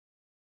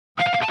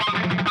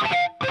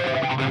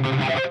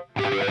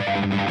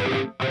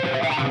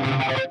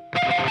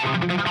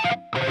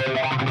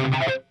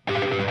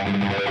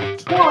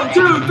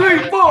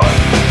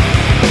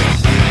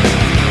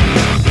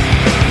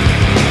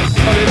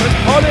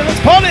let's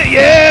party.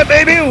 Yeah,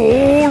 baby.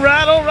 All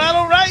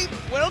right.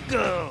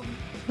 Welcome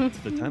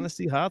to the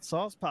Tennessee Hot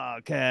Sauce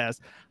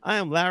Podcast. I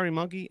am Larry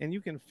Monkey, and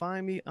you can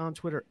find me on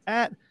Twitter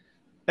at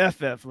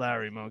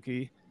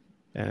FFLarryMonkey.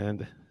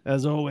 And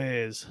as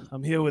always,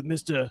 I'm here with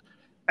Mr.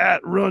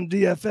 at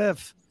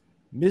RunDFF,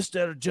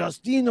 Mr.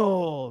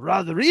 Justino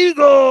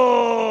Rodrigo.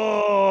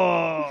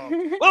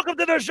 Welcome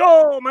to the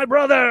show, my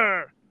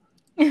brother.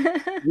 You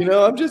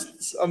know, I'm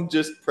just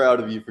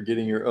proud of you for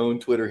getting your own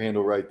Twitter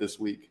handle right this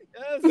week.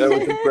 Yes. That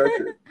was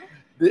impressive.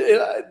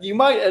 You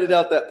might edit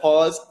out that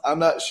pause. I'm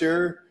not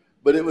sure,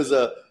 but it was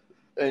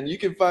and you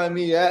can find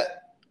me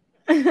at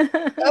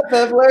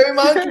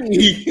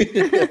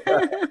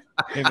FFLarryMonkey.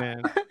 Hey,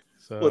 man.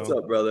 So, what's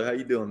up, brother? How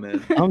you doing,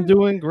 man? I'm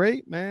doing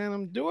great, man.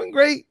 I'm doing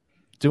great.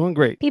 Doing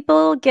great.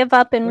 People give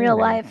up in real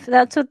life.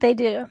 That's what they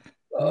do.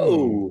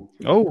 Oh,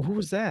 who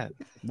was that?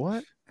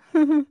 What?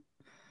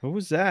 Who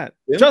was that?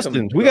 Them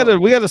Justin, we got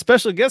a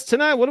special guest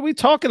tonight. What are we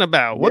talking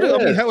about?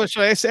 How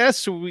should I ask?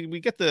 So we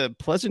get the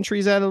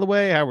pleasantries out of the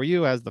way. How are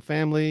you? As the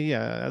family?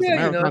 As the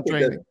marathon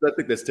training? I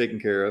think that's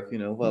taken care of. You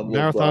know,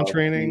 marathon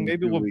training.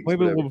 Maybe we'll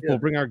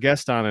bring our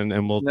guest on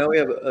and we'll. Now we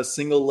have a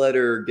single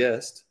letter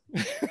guest.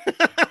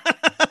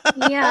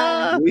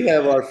 Yeah, we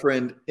have our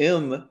friend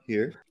M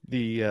here.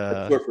 The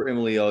short for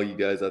Emily, all you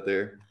guys out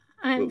there.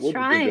 I'm we'll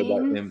trying. Think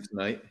about him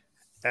tonight.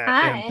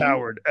 Hi.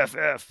 Empowered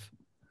FF.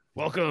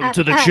 Welcome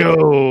to the show.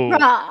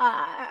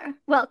 Rawr.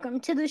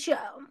 Welcome to the show.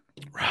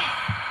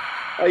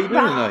 How you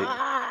doing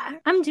tonight?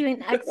 I'm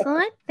doing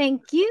excellent.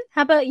 Thank you.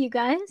 How about you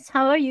guys?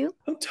 How are you?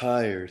 I'm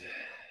tired.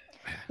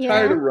 Yeah.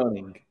 Tired of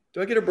running.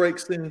 Do I get a break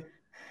soon?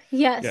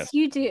 Yes,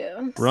 you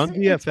do.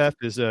 RunDFF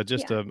is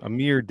just a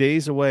mere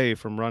days away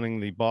from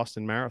running the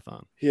Boston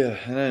Marathon. Yeah,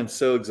 and I am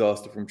so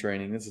exhausted from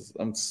training.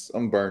 I'm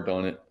burnt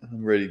on it.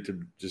 I'm ready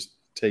to just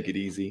take it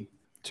easy.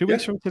 2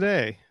 weeks from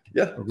today.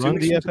 Yeah,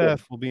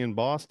 RunDFF will be in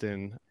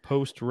Boston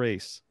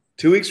post-race.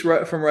 2 weeks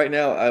from right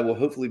now, I will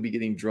hopefully be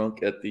getting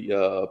drunk at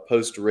the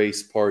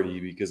post-race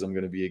party because I'm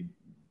going to be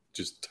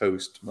just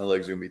toast. My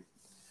legs are going to be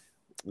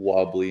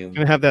wobbly. You're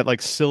going to have that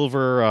like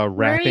silver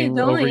wrapping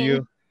over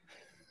you.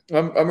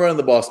 I'm running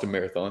the Boston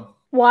Marathon.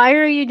 Why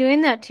are you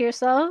doing that to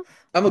yourself?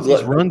 I'm a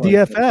glutton.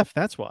 RunDFF.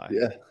 That's why.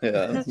 Yeah.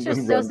 That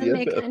just doesn't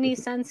make any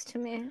sense to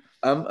me.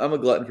 I'm a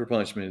glutton for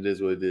punishment. It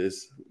is what it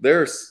is.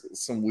 There's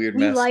some weird.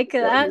 You like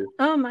that?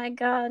 Oh my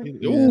god!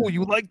 Oh,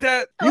 you like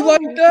that? You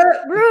like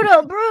that?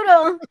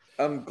 Brutal.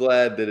 I'm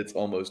glad that it's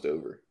almost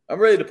over. I'm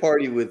ready to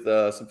party with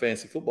some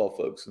fancy football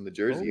folks in the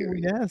Jersey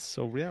area. Yes.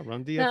 So yeah,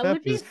 RunDFF That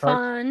would be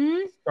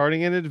fun.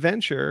 Starting an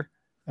adventure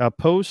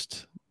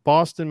post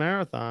Boston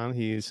Marathon.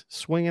 He's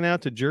swinging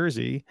out to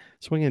Jersey,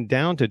 swinging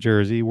down to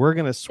Jersey. We're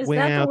gonna swing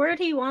out. Is that the word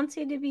he wants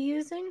you to be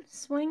using?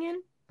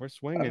 Swinging. We're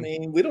swinging. I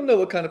mean, we don't know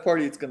what kind of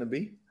party it's gonna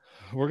be.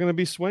 We're gonna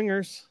be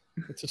swingers.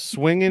 It's a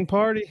swinging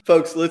party,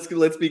 folks.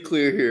 Let's be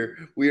clear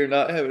here. We are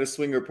not having a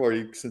swinger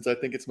party since I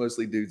think it's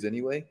mostly dudes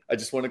anyway. I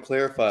just want to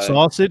clarify.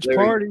 Sausage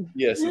party.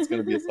 Yes, it's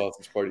going to be a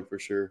sausage party for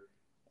sure.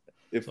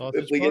 If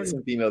we get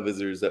some female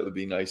visitors, that would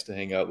be nice to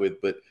hang out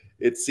with. But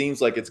it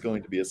seems like it's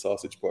going to be a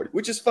sausage party,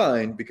 which is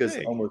fine because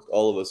almost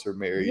all of us are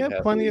married. We have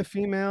plenty of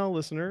female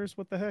listeners.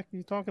 What the heck are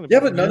you talking about? Yeah,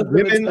 but none of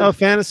women of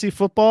fantasy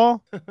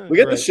football. We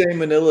got the Shane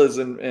Manillas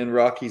and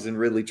Rockies and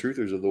Ridley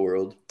Truthers of the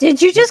world.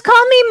 Did you just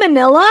call me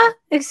Manila?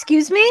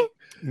 Excuse me?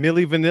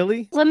 Milli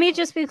Vanilli? Let me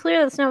just be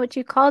clear. That's not what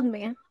you called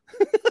me.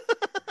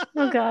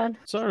 Oh, God.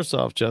 Start us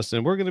off,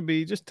 Justin. We're going to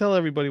be, just tell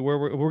everybody where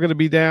we're going to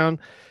be down.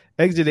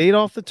 Exit 8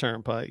 off the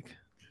Turnpike.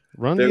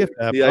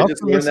 RunDFF. Yeah, I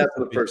just learned that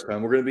for the first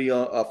time. We're going to be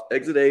off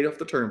exit 8 off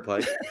the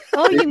Turnpike.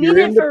 Oh, you mean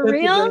it for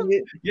real?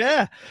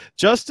 Yeah.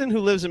 Justin, who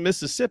lives in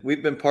Mississippi.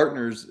 We've been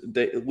partners,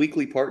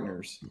 weekly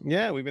partners.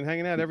 Yeah, we've been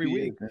hanging out every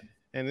week.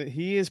 And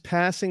he is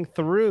passing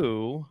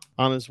through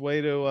on his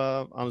way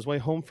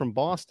home from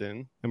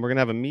Boston, and we're going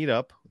to have a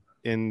meetup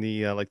in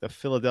the the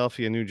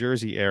Philadelphia, New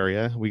Jersey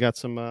area. We got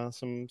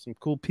some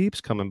cool peeps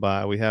coming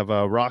by. We have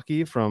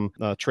Rocky from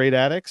Trade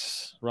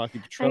Addicts, Rocky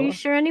Petrella. Are you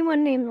sure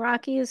anyone named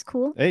Rocky is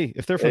cool? Hey,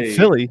 if they're from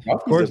Philly,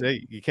 of course.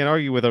 Hey, you can't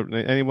argue with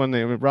anyone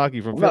named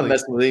Rocky from Philly. I'm not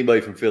messing with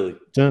anybody from Philly.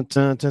 You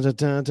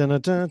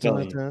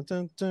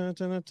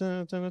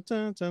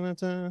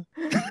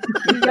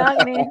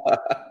got me.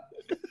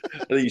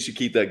 I think you should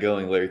keep that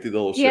going, Larry, through the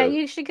whole show. Yeah,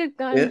 you should keep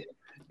going.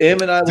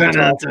 Em and I will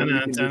talk.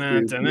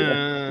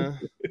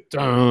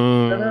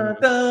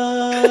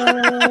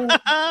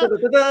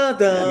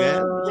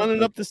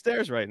 Running up the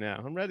stairs right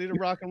now. I'm ready to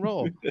rock and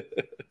roll.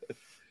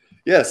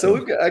 Yeah, so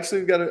we've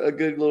got a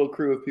good little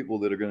crew of people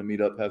that are going to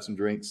meet up, have some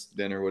drinks,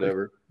 dinner,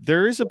 whatever.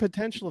 There is a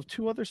potential of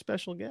 2 other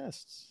special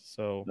guests.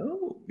 So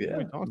we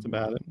talked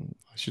about it.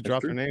 I should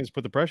drop their names,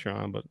 put the pressure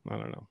on, but I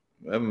don't know.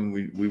 I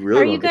mean, we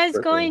really are you guys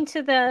going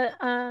to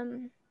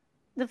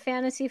the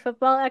Fantasy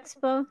Football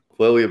Expo?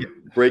 Well, we have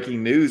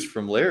breaking news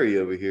from Larry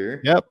over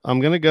here. Yep, I'm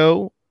gonna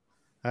go.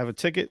 I have a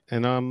ticket,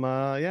 and I'm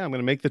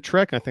gonna make the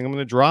trek. I think I'm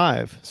gonna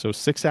drive. So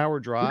 6-hour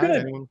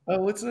drive. Where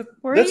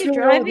are you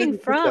driving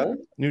from?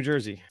 New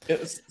Jersey.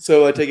 Yes.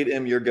 So I take it,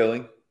 Em, you're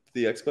going to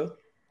the expo?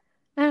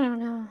 I don't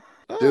know.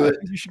 Do it.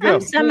 You should go.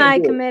 I'm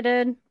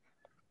semi-committed.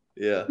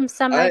 Yeah. I'm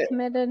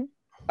semi-committed.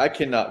 I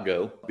cannot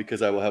go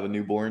because I will have a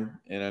newborn,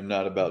 and I'm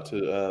not about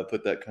to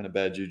put that kind of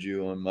bad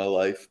juju on my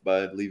life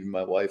by leaving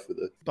my wife with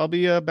a. I'll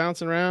be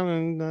bouncing around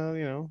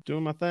and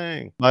doing my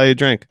thing. Buy a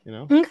drink,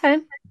 Okay.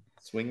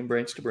 Swinging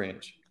branch to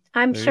branch.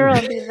 I'm sure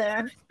I'll be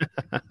there.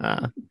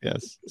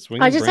 Yes.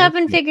 I just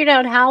haven't figured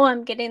out how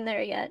I'm getting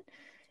there yet.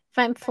 If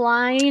I'm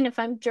flying, if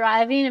I'm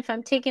driving, if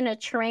I'm taking a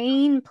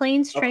train,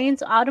 planes,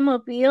 trains,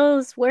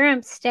 automobiles, where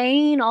I'm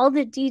staying, all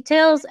the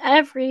details,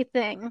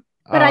 everything.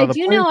 But I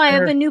do know I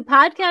have a new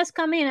podcast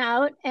coming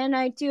out, and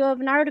I do have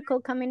an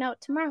article coming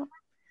out tomorrow.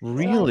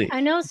 Really? So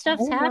I know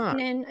stuff's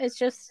happening. It's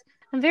just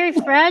I'm very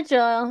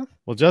fragile.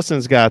 Well,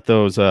 Justin's got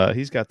those.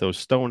 He's got those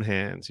stone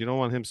hands. You don't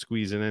want him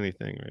squeezing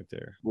anything right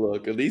there.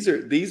 Look, these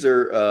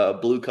are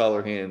blue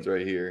collar hands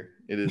right here.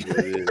 It is what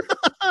it is.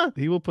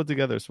 He will put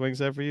together a swing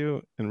set for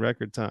you in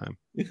record time.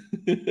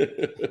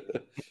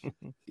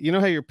 You know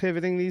how you're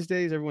pivoting these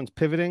days? Everyone's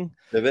pivoting.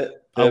 Pivot.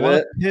 I want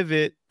to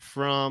pivot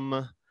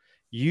from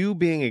you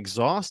being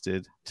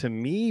exhausted to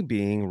me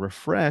being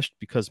refreshed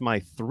because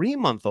my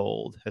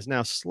 3-month-old has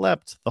now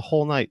slept the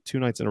whole night, 2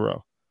 nights in a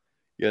row.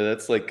 Yeah,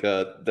 that's like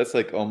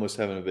almost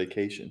having a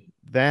vacation.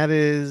 That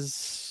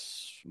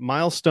is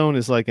milestone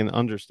is like an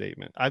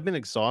understatement. I've been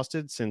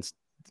exhausted since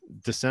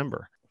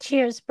December.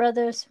 Cheers,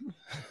 brothers.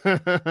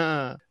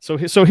 So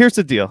here's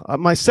the deal.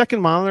 My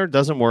second monitor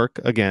doesn't work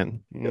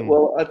again.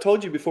 Well, I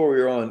told you before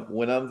we were on,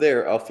 when I'm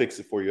there, I'll fix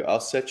it for you. I'll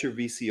set your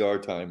VCR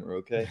timer,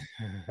 okay?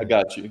 I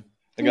got you.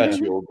 I got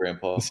you, old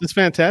grandpa. This is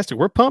fantastic.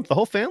 We're pumped. The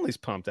whole family's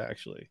pumped,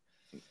 actually.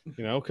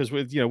 Because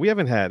we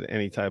haven't had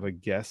any type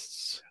of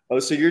guests. Oh,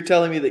 so you're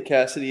telling me that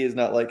Cassidy is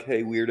not like,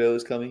 hey,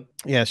 weirdos coming?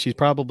 Yeah, she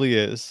probably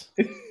is.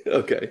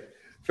 Okay,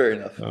 fair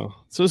enough.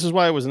 So this is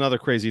why it was another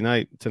crazy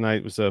night.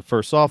 Tonight was the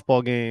first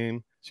softball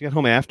game. She got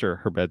home after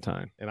her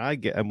bedtime,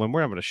 and when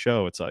we're having a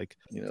show, it's like,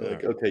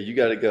 okay, you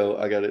got to go.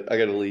 I got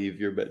to leave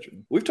your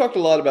bedroom. We've talked a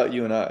lot about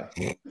you and I.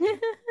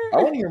 I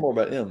want to hear more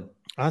about him.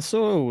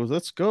 So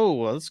let's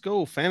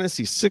go.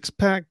 Fantasy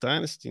 6-pack,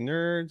 Dynasty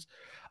Nerds.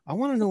 I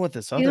want to know what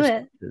this other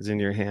stuff is in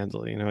your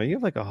handle. You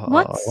have like a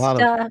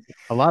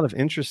lot of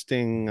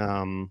interesting.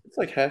 It's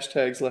like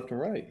hashtags left and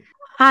right.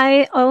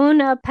 I own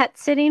a pet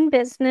sitting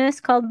business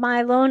called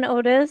Milo and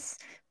Otis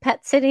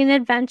Pet Sitting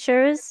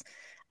Adventures.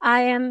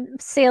 I am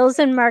sales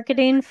and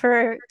marketing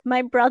for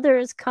my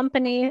brother's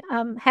company,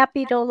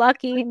 Happy Do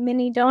Lucky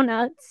Mini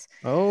Donuts.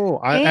 Oh,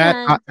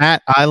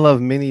 I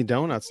love Mini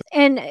Donuts.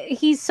 And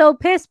he's so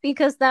pissed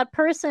because that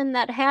person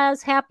that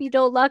has Happy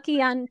Do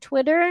Lucky on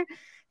Twitter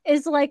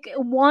is like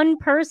one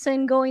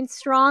person going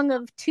strong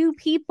of 2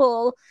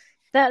 people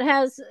that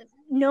has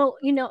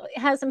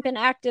hasn't been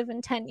active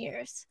in 10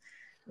 years.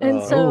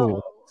 And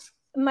so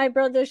my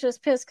brother's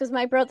just pissed because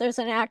my brother's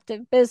an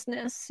active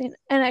business,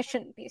 and I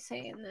shouldn't be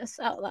saying this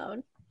out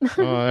loud.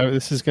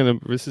 This is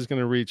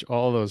gonna reach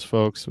all those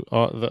folks.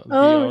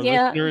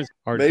 Listeners,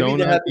 our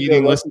donut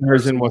eating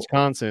listeners in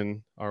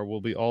Wisconsin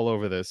will be all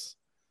over this.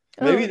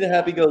 Maybe the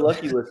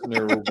happy-go-lucky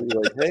listener will be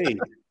like, "Hey,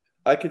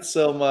 I could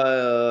sell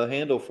my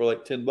handle for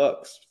like $10."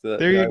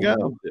 There you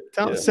go.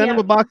 Send him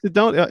a box of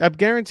donuts. I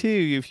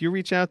guarantee you, if you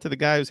reach out to the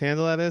guy whose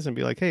handle that is and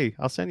be like, "Hey,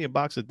 I'll send you a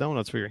box of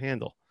donuts for your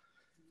handle,"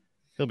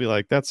 he'll be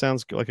like, "That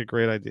sounds like a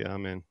great idea.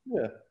 I'm in."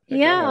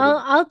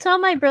 Yeah. I'll tell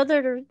my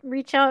brother to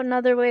reach out in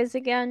other ways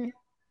again.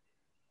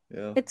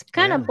 Yeah. It's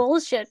kind of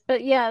bullshit,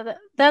 but yeah,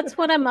 that's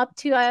what I'm up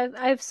to.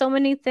 I have so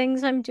many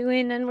things I'm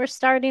doing, and we're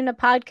starting a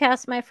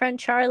podcast. My friend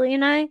Charlie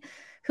and I,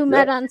 who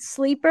met on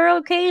Sleeper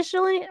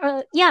occasionally.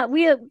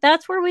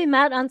 That's where we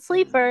met on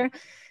Sleeper.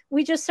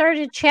 We just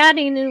started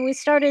chatting, and we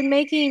started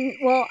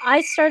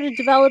I started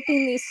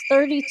developing these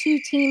 32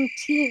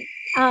 team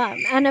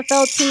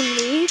NFL team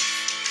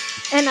leagues.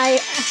 And I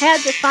had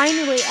to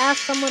finally ask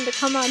someone to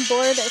come on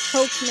board as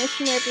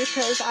co-commissioner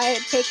because I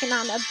had taken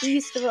on a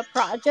beast of a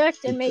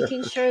project and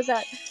making sure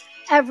that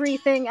every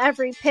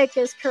pick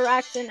is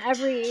correct and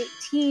every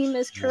team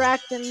is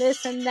correct and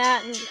this and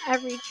that and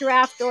every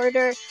draft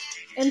order.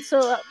 And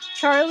so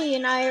Charlie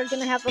and I are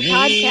going to have a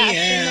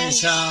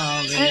podcast,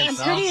 and I'm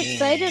pretty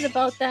excited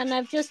about that. And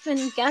I've just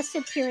been guest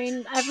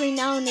appearing every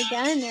now and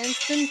again, and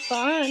it's been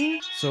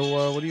fun.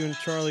 So what are you and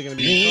Charlie going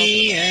to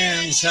be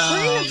talking about?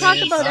 We're going to talk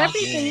about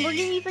everything. We're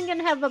even going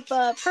to have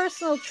a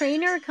personal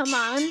trainer come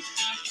on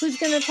who's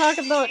going to talk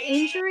about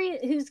injury,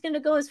 who's going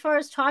to go as far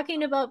as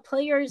talking about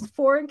players'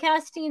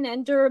 forecasting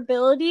and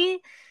durability,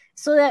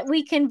 so that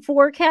we can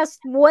forecast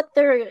what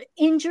their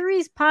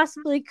injuries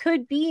possibly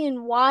could be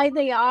and why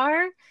they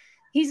are.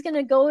 He's going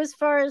to go as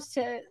far as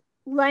to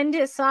lend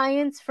his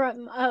science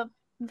from a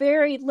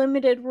very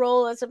limited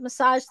role as a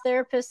massage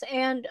therapist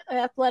and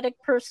athletic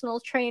personal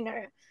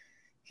trainer.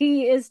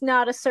 He is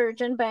not a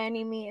surgeon by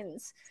any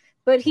means,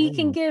 but he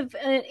can give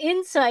an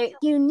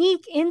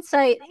unique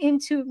insight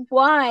into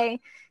why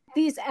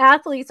these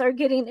athletes are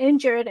getting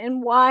injured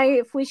and why,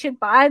 if we should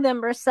buy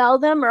them or sell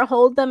them or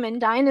hold them in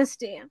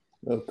Dynasty.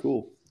 Oh,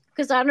 cool.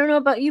 Because I don't know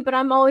about you, but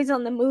I'm always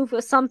on the move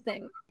with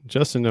something.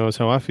 Justin knows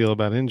how I feel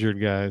about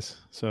injured guys.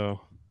 So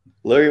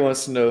Larry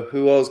wants to know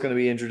who all is going to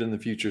be injured in the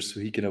future so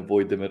he can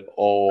avoid them at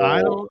all.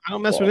 I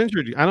don't mess with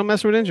injured. I don't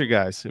mess with injured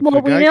guys.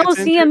 Well, we know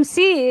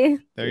CMC.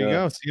 There you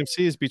go.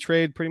 CMC has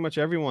betrayed pretty much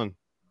everyone.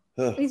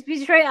 He's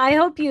betrayed. I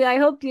hope you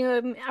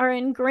are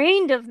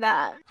ingrained of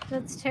that.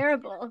 That's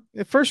terrible.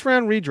 First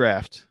round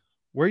redraft.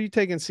 Where are you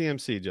taking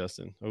CMC,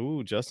 Justin?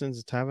 Oh,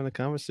 Justin's having a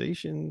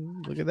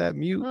conversation. Look at that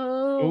mute.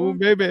 Oh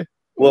baby.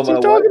 Well,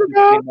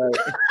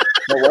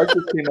 my wife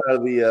just came out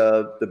of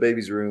the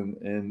baby's room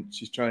and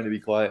she's trying to be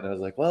quiet, and I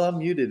was like, "Well, I'm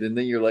muted." And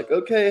then you're like,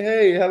 "Okay,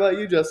 hey, how about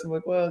you, Justin?" I'm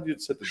like, "Well, you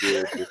just have to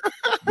deal with the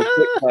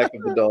click-clack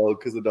of the dog,"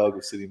 because the dog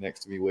was sitting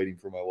next to me waiting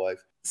for my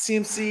wife.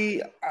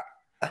 CMC,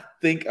 I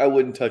think I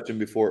wouldn't touch him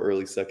before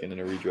early second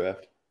in a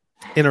redraft.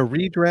 In a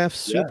redraft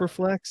super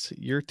flex,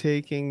 you're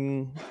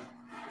taking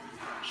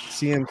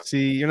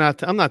CMC. You're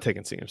not. I'm not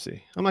taking CMC.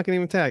 I'm not going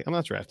to even tag. I'm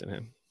not drafting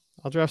him.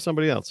 I'll draft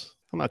somebody else.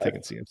 I'm not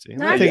taking CMC. I'm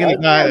not taking a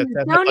guy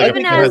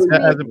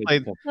that hasn't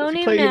played. Don't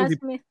even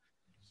ask me.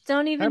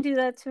 Don't even do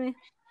that to me.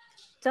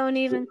 Don't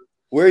even.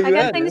 Where are you I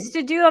got things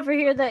to do over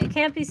here that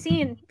can't be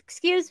seen.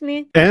 Excuse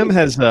me. M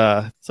has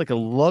it's like a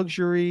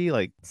luxury,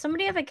 like.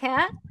 Somebody have a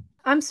cat?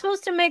 I'm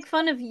supposed to make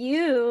fun of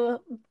you,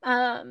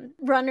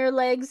 runner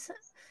legs,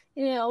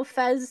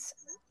 Fez.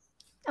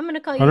 I'm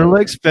gonna call you runner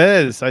legs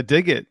Fez. I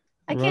dig it.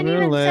 I can't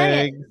even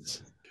say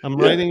it. I'm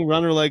writing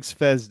runner legs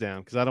Fez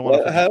down because I don't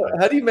want to. How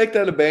do you make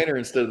that a banner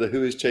instead of the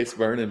Who is Chase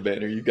Vernon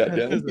banner you got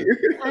down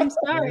here? I'm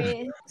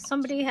sorry.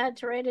 Somebody had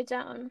to write it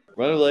down.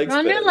 Runner legs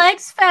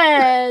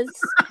Fez.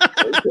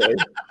 Okay.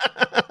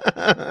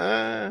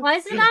 Why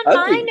is it not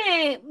my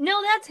name?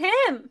 No, that's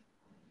him.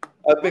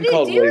 I've been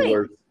called way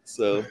worse,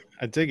 so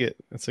I dig it.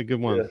 That's a good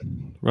one. Yeah.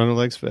 Runner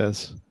legs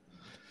Fez.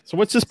 So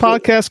what's this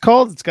podcast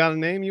called? It's got a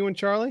name, you and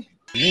Charlie?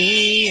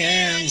 Me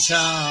and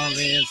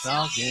Charlie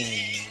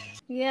talking.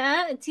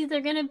 Yeah, it's either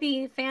going to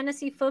be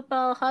Fantasy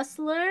Football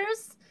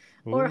Hustlers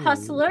or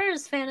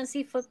Hustlers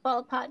Fantasy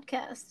Football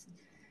Podcast.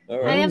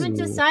 Right. I haven't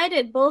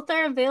decided. Both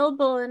are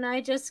available, and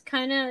I just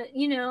kind of,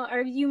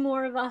 are you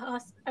more of a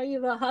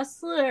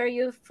hustler? Are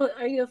you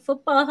a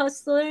football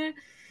hustler,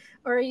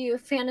 or are you a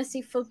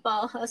fantasy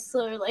football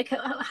hustler? Like,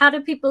 how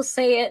do people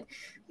say it?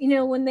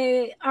 When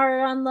they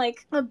are on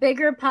like a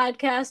bigger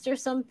podcast or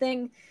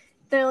something,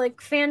 they're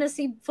like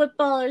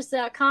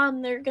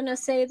fantasyfootballers.com. They're gonna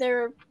say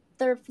they're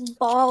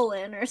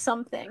balling or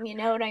something. You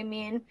know what I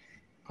mean?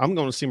 I'm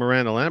going to see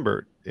Miranda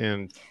Lambert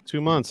in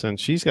 2 months, and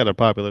she's got a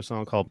popular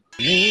song called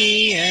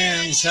Me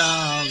and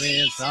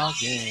Charlie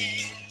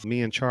Talking.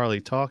 Me and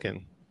Charlie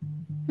Talking.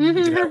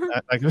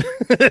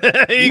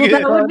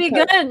 That would be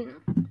good.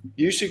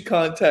 You should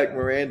contact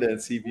Miranda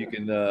and see if you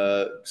can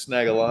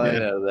snag a line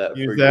out of that.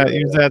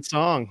 Use that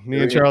song. Me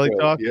and Charlie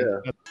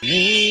Talking. Yeah.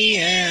 Me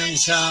and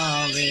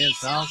Charlie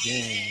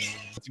Talking.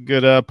 That's a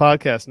good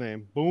podcast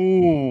name.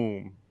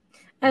 Boom.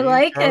 I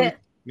like it.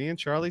 Me and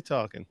Charlie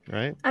Talking,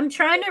 right? I'm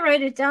trying to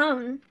write it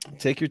down.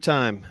 Take your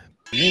time.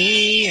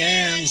 Me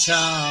and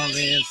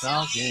Charlie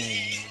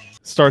Talking.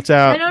 Starts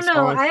out. I don't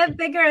know. I have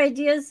bigger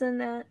ideas than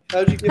that.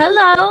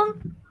 Hello.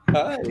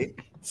 Hi.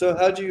 So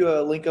how'd you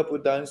link up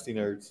with Dynasty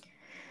Nerds?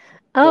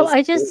 Oh,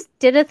 I just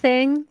did a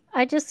thing.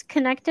 I just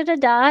connected a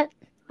dot.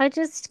 I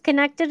just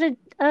connected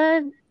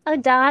a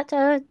dot.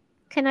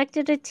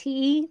 Connected a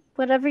T.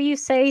 Whatever you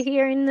say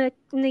here in the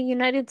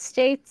United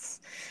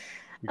States.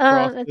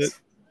 It's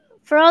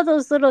for all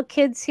those little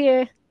kids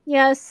here.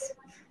 Yes,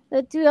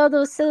 that do all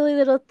those silly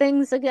little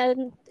things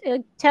again,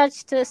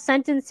 attached to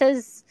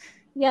sentences.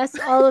 Yes,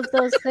 all of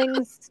those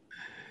things.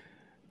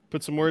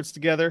 Put some words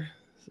together.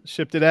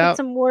 Shipped it out. Put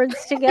some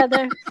words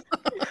together.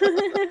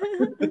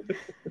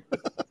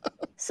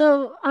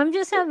 So I'm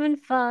just having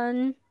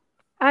fun.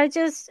 I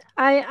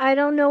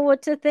don't know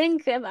what to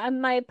think.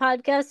 My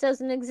podcast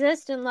doesn't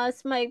exist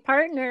unless my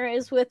partner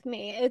is with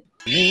me.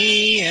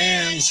 Me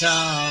and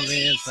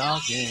Charlie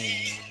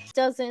Talking.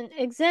 Doesn't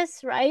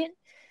exist, right?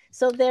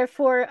 So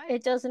therefore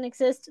it doesn't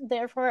exist.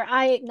 Therefore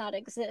I not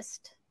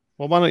exist.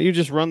 Well, why don't you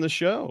just run the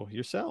show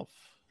yourself?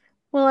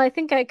 Well, I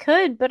think I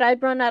could, but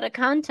I'd run out of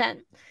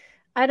content.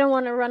 I don't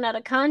want to run out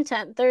of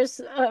content.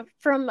 There's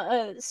from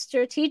a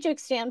strategic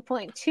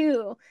standpoint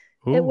too.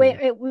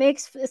 It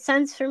makes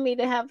sense for me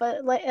to have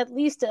at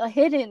least a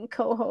hidden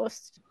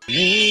co-host.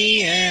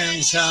 Me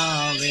and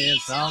Charlie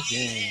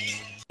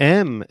Talking.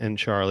 M and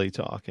Charlie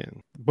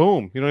Talking.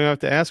 Boom. You don't even have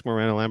to ask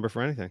Miranda Lambert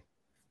for anything.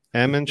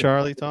 M and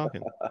Charlie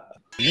Talking.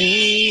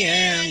 Me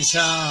and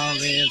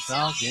Charlie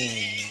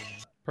Talking.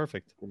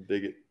 Perfect.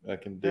 I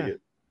can dig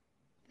it.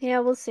 Yeah,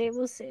 we'll see.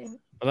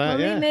 But, Let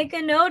me make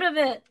a note of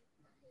it.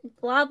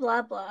 Blah,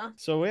 blah, blah.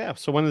 So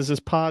when is this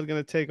pod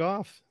going to take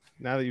off?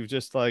 Now that you've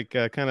just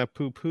kind of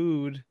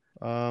poo-pooed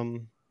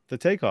the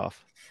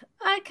takeoff.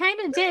 I kind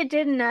of did,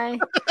 didn't I?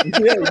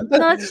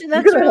 That's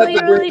really,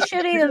 really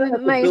shitty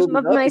of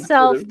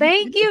myself.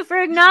 Thank you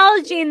for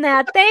acknowledging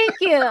that. Thank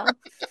you.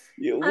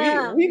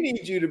 Yeah, we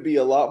need you to be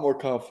a lot more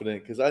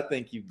confident because I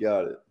think you've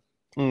got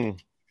it.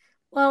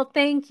 Well,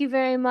 thank you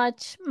very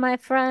much, my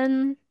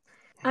friend.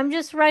 I'm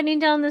just writing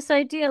down this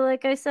idea,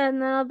 like I said,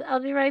 and then I'll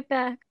be right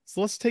back.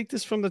 So let's take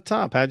this from the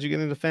top. How'd you get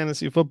into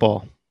fantasy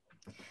football?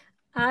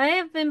 I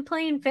have been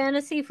playing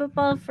fantasy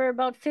football for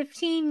about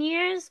 15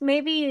 years,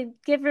 maybe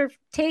give or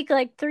take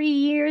like 3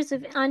 years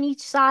on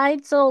each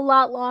side, so a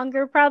lot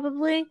longer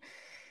probably.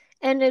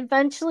 And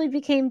eventually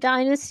became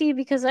Dynasty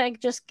because I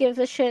just give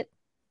a shit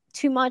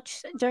too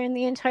much during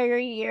the entire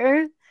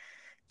year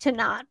to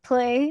not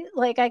play.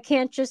 Like, I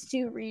can't just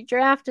do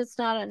redraft. It's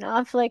not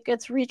enough. Like,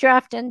 it's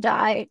redraft and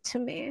die to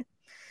me.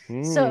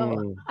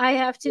 So I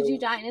have to do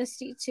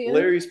Dynasty too.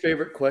 Larry's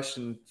favorite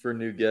question for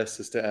new guests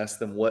is to ask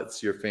them,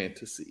 "What's your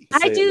fantasy?"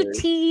 I do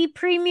TE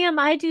Premium.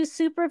 I do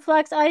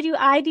Superflex. I do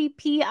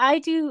IDP. I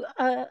do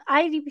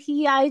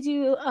IDP. I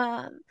do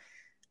oh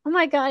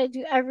my god, I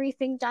do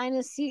everything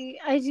Dynasty.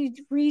 I do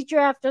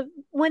redraft of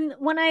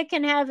when I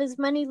can have as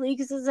many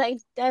leagues as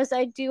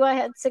I do. I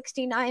had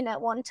 69 at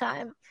one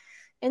time,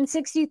 and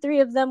 63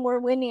 of them were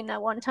winning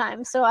at one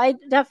time. So I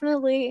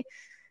definitely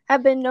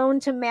have been known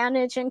to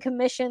manage and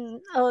commission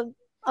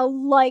a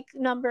like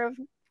number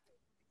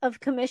of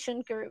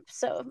commission groups.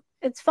 So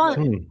it's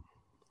fun.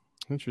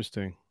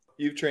 Interesting.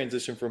 You've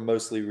transitioned from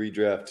mostly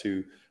redraft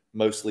to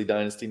mostly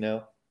Dynasty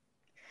now.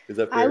 Is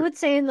that fair? I would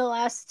say in the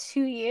last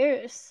 2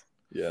 years.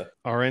 Yeah.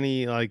 Are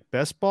any like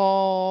best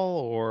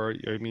ball or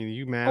I mean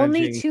you managing?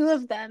 Only 2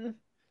 of them.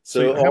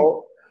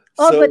 So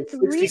but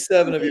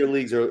 67 of your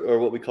leagues are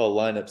what we call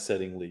lineup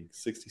setting leagues.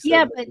 67.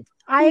 Yeah, but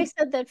I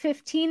said that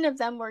 15 of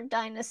them were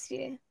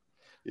Dynasty.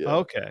 Yeah.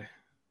 Okay.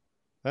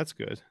 That's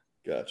good.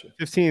 Gotcha.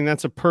 15,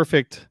 that's a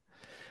perfect.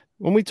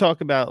 When we talk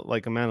about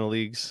like amount of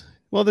leagues,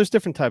 well, there's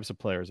different types of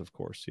players, of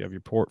course. You have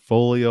your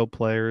portfolio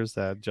players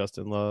that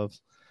Justin loves.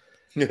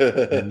 And,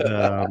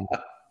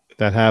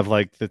 that have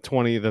like the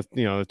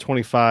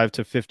 25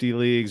 to 50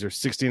 leagues or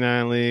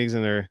 69 leagues,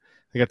 and they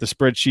got the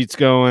spreadsheets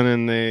going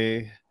and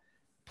they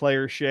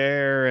player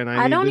share. And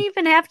I don't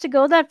even have to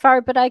go that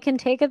far, but I can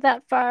take it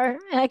that far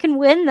and I can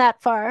win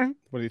that far.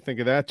 What do you think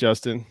of that,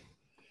 Justin?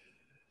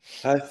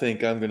 I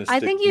think I'm going to. I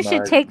think you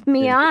should take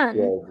me on.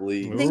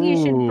 I think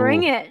you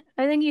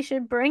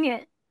should bring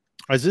it.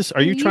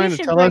 Are you trying to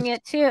tell us?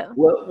 It too.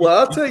 Well,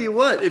 I'll tell you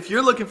what. If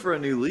you're looking for a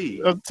new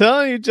league, I'm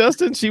telling you,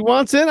 Justin, she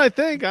wants in. I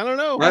think. I don't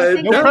know.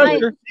 No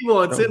pressure. She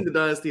wants in the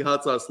Dynasty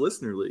Hot Sauce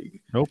Listener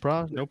League. No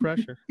problem. No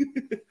pressure.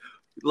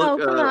 Look,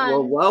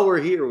 well, while we're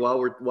here, while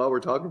we're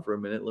talking for a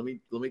minute, let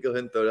me go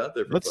ahead and throw it out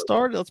there. Let's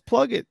start. Let's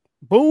plug it.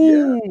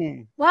 Boom!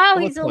 Yeah. Wow,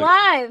 he's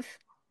alive.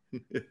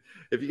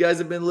 If you guys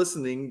have been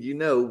listening, you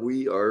know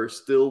we are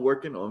still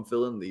working on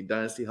filling the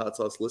Dynasty Hot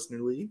Sauce Listener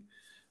League.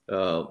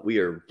 We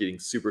are getting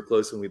super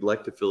close, and we'd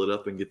like to fill it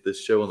up and get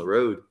this show on the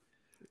road.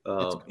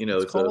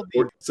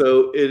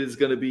 So it is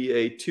going to be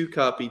a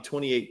 2-copy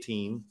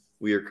 2018.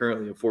 We are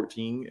currently at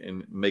 14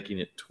 and making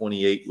it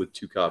 28 with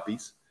 2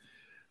 copies.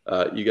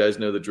 You guys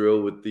know the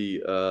drill with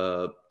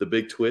the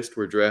big twist.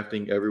 We're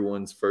drafting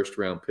everyone's first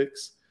round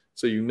picks.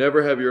 So you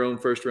never have your own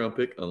first round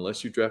pick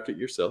unless you draft it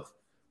yourself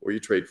or you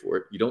trade for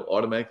it. You don't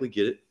automatically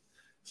get it.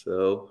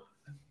 So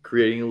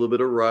creating a little bit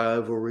of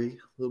rivalry,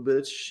 a little bit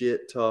of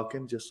shit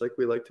talking, just like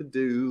we like to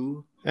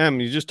do.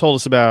 You just told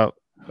us about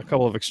a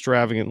couple of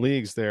extravagant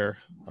leagues there.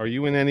 Are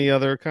you in any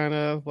other kind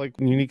of like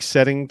unique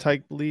setting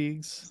type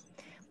leagues?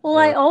 Well,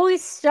 I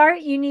always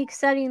start unique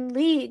setting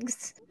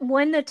leagues.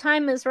 When the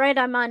time is right,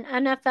 I'm on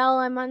NFL,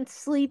 I'm on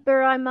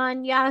Sleeper, I'm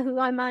on Yahoo,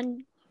 I'm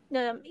on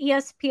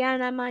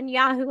ESPN, I'm on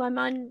Yahoo, I'm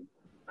on,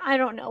 I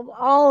don't know,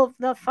 all of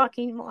the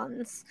fucking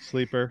ones.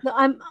 Sleeper.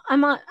 I'm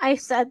on. I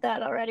said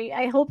that already.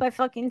 I hope I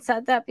fucking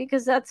said that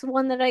because that's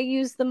one that I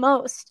use the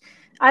most.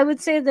 I would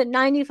say that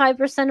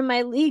 95% of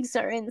my leagues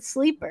are in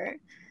Sleeper.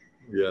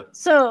 Yeah.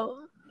 So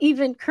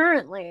even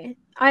currently,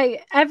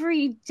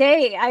 every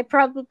day I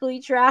probably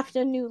draft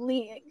a new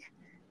league.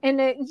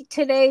 And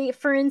today,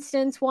 for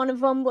instance, one of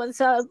them was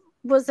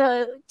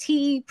a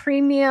T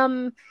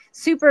Premium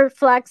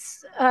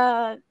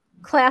Superflex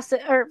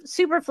classic or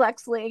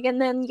Superflex league,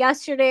 and then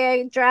yesterday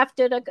I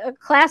drafted a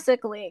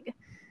classic league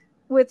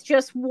with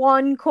just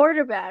one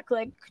quarterback,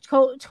 like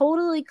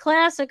totally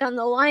classic on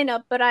the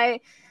lineup.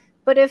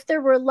 But if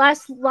there were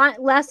less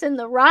in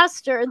the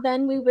roster,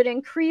 then we would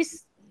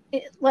increase.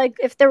 Like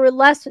if there were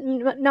less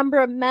number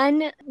of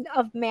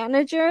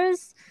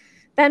managers,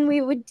 then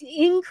we would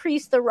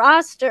increase the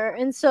roster,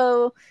 and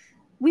so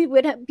we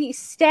would be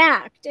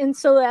stacked, and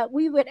so that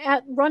we would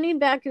at running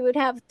back we would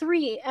have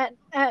 3,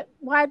 at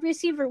wide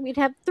receiver we'd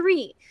have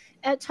 3,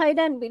 at tight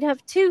end we'd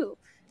have 2,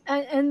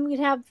 and we'd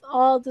have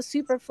all the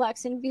super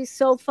flex, and it'd be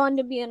so fun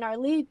to be in our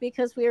league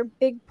because we are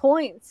big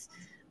points.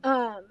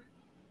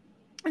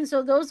 And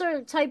so those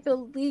are type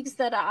of leagues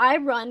that I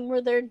run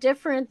where they're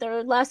different,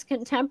 they're less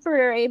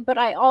contemporary, but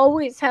I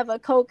always have a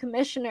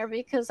co-commissioner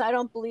because I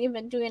don't believe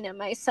in doing it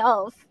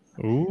myself.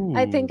 Ooh,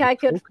 I think I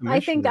could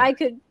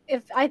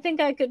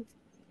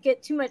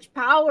get too much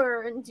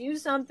power and do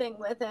something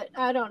with it.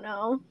 I don't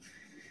know.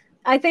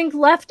 I think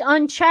left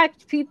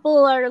unchecked,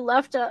 people are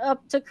left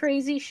up to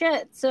crazy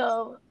shit.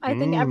 So I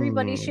think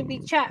everybody should be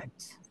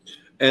checked.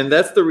 And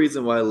that's the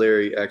reason why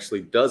Larry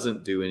actually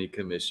doesn't do any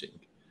commissioning.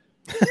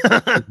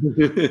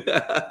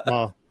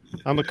 Well,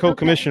 I'm a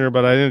co-commissioner,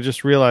 but I didn't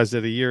just realize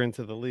it a year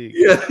into the league.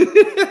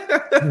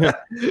 Yeah.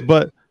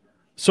 But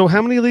So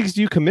how many leagues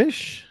do you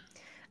commish?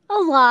 A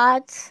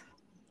lot.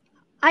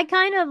 I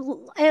kind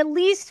of at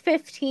least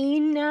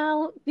 15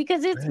 now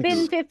because it's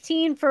been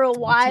 15 for a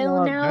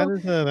while now.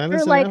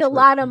 For like a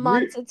lot of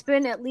months, it's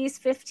been at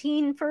least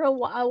 15 for a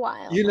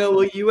while. You know,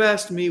 well, you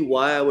asked me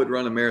why I would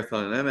run a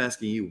marathon, and I'm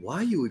asking you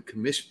why you would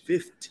commission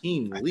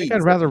 15 leagues. I think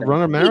I'd rather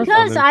run a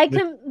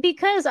marathon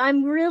because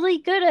I'm really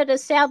good at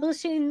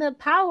establishing the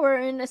power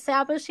and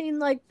establishing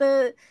like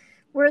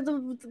where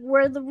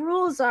the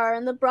rules are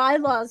and the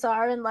bylaws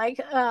are, and like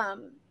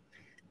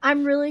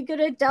I'm really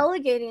good at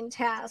delegating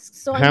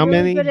tasks. So I'm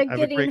really good at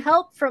getting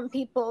help from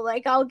people.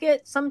 Like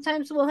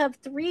sometimes we'll have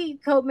 3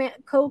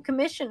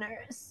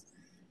 co-commissioners.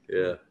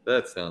 Yeah,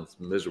 that sounds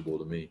miserable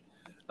to me.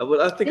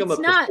 I think it's I'm up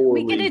not. to 4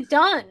 we leagues. Get it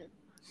done.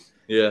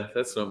 Yeah,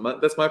 that's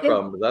my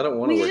problem. Because I don't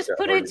want to. We just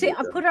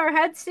put our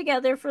heads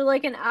together for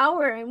like an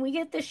hour and we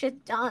get the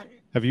shit done.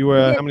 Have you?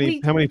 How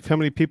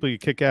many people you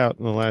kick out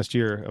in the last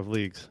year of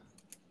leagues?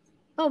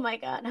 Oh my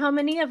God! How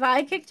many have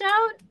I kicked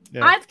out?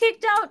 Yeah. I've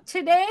kicked out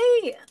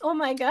today. Oh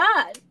my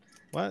God!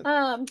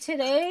 What?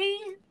 Today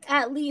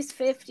at least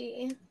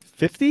 50.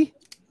 50?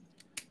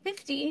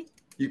 50.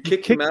 You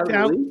kicked them out of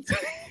the leagues?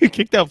 You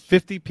kicked out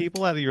 50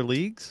 people out of your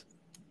leagues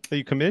that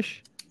you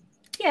commish?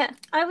 Yeah,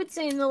 I would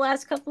say in the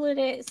last couple of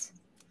days.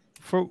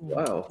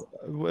 Wow.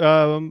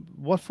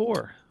 What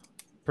for?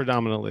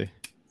 Predominantly.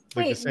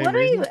 Like what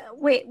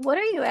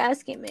are you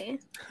asking me?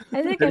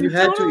 I think I'm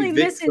totally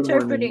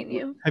misinterpreting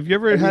you. Have you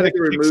ever had to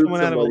kick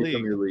someone out of a league?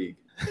 From your league?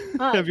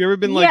 Have you ever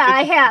been like? Yeah,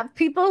 I have.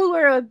 People who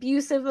are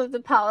abusive of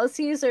the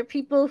policies or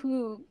people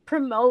who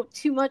promote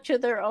too much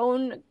of their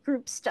own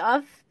group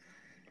stuff.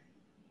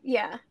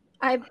 Yeah,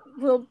 I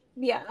will.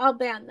 Yeah, I'll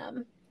ban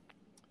them.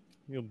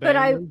 You'll ban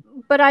them?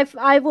 But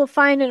I will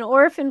find an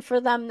orphan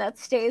for them that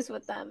stays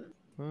with them.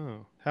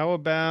 Oh, how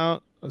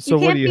about? So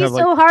you can't be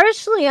so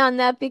harshly on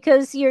that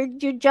because you're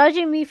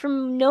judging me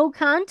from no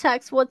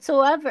context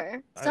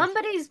whatsoever.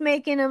 Somebody's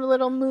making a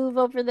little move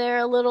over there,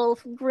 a little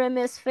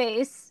grimace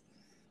face.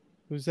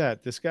 Who's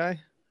that? This guy?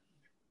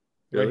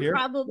 Right here?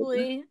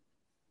 Probably.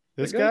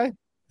 This guy?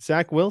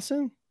 Zach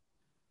Wilson?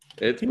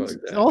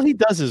 All he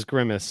does is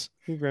grimace.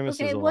 He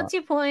grimaces okay, a what's lot.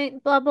 your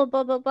point? Blah, blah,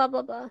 blah, blah, blah,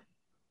 blah,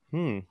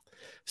 blah.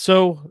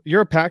 So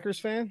you're a Packers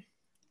fan?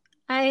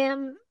 I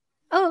am.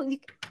 Oh,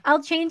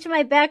 I'll change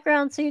my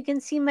background so you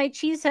can see my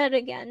cheese head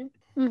again.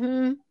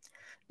 Mm-hmm.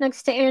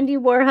 Next to Andy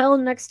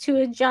Warhol, next to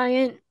a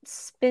giant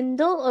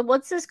spindle.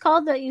 What's this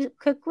called that you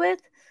cook with?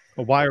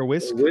 A wire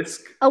whisk?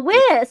 A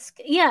whisk.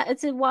 Yeah,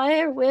 it's a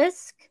wire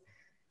whisk.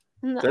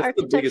 That's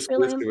the biggest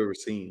whisk I've ever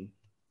seen.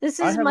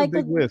 This is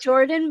Michael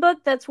Jordan book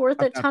that's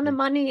worth a ton of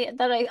money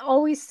that I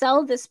always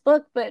sell this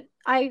book, but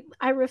I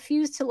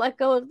refuse to let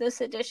go of this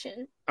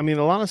edition. I mean,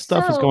 a lot of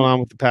stuff is going on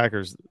with the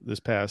Packers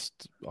this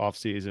past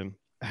offseason.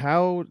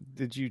 How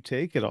did you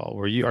take it all?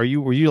 Were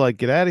you like,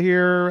 get out of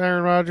here,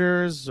 Aaron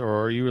Rodgers,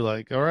 or are you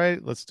like, all right,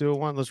 let's do it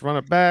let's run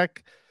it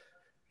back?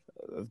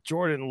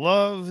 Jordan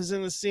Love is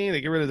in the scene.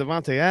 They get rid of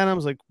Devontae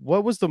Adams. Like,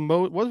 what was the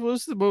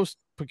most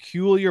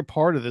peculiar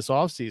part of this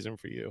offseason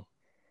for you?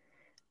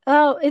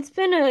 Oh, it's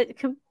been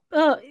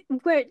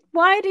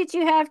why do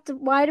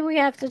we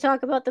have to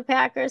talk about the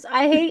Packers?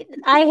 I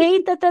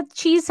hate that the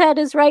cheesehead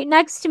is right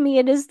next to me.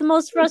 It is the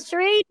most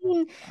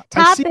frustrating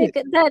topic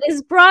that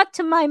is brought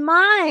to my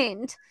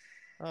mind.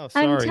 Oh,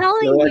 sorry. I'm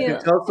telling you. I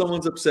can tell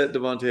someone's upset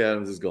Devontae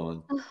Adams is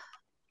gone.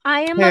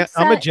 I am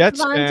upset I'm a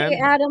Jets Devontae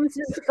fan. Adams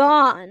is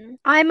gone.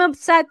 I'm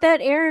upset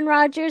that Aaron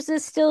Rodgers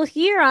is still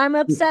here. I'm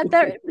upset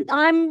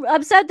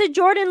that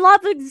Jordan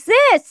Love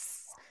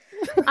exists.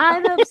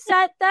 I'm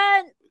upset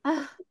that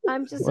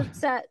I'm just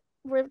upset.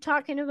 We're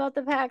talking about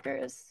the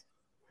Packers.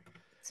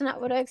 It's not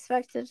what I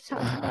expected to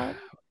talk about.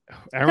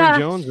 Aaron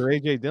Jones or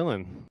AJ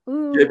Dillon?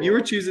 Ooh, if you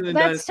were choosing a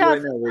dynasty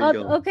right now, where are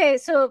you going? Okay,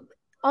 so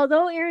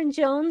although Aaron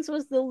Jones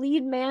was the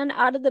lead man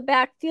out of the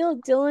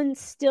backfield, Dillon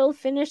still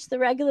finished the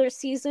regular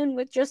season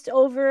with just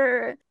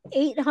over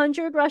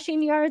 800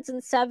 rushing yards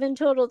and 7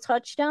 total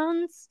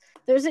touchdowns.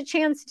 There's a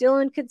chance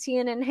Dillon could see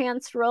an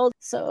enhanced role.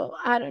 So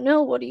I don't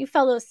know. What do you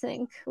fellas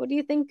think? What do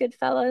you think, good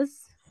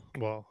fellas?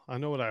 Well, I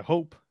know what I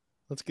hope.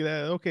 Let's get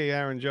at it. Okay,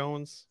 Aaron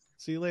Jones.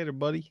 See you later,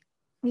 buddy.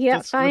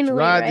 Yeah, finally. Let's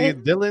ride right?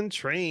 the Dillon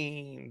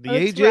train. The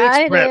Let's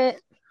AJ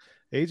Express.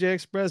 AJ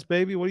Express,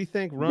 baby. What do you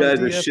think? You guys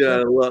are shit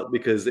out of luck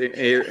because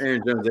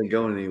Aaron Jones ain't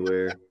going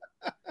anywhere.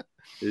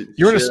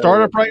 You're in a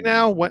startup right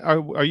now? What,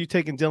 are you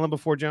taking Dillon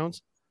before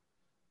Jones?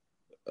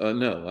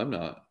 No, I'm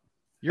not.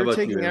 You're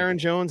taking Aaron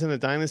Jones in a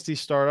dynasty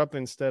startup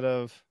instead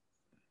of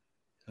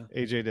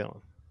AJ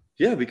Dillon.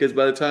 Yeah, because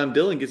by the time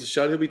Dillon gets a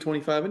shot, he'll be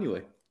 25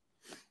 anyway.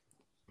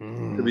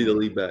 To be the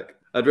lead back.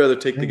 I'd rather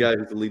take the guy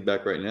who's the lead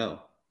back right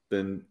now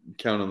than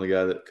count on the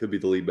guy that could be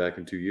the lead back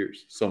in 2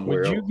 years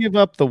somewhere. Would you give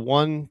up the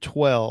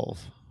 112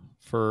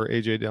 for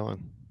AJ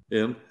Dillon?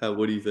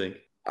 What do you think?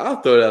 I'll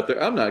throw it out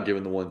there. I'm not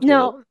giving the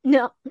 112.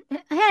 No.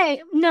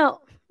 Hey, no,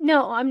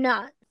 I'm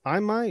not. I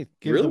might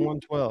give the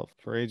 112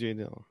 for AJ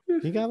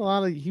Dillon. He got a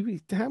lot of.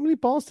 How many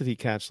balls did he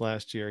catch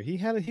last year?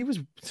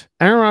 Aaron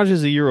Rodgers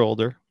is a year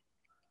older.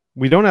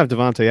 We don't have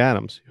Devontae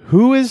Adams.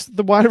 Who is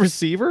the wide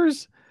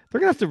receivers?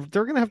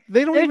 They're gonna have.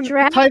 They don't They're even. The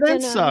tight drafting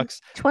end him.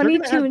 sucks.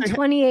 22 and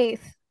 28th.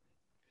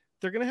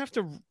 They're gonna have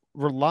to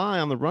rely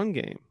on the run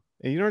game,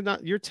 and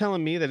you're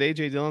telling me that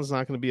AJ Dillon's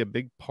not going to be a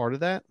big part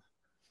of that.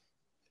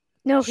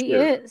 No, he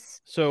Sure.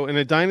 is. So in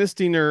a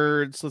Dynasty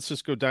Nerds, let's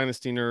just go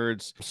Dynasty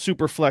Nerds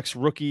Superflex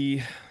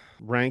rookie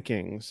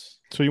rankings.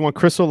 So you want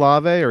Chris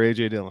Olave or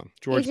AJ Dillon?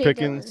 George AJ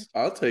Pickens?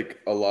 Dillon. I'll take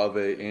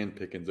Olave and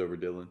Pickens over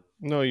Dillon.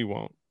 No, you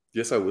won't.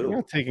 Yes, I You're will.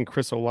 not taking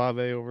Chris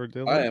Olave over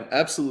Dillon. I am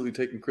absolutely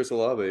taking Chris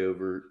Olave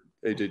over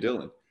AJ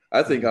Dillon.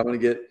 I think I'm going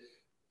to get,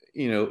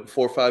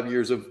 4 or 5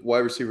 years of wide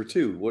receiver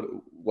 2.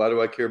 Why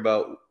do I care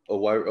about a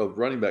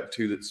running back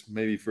 2 that's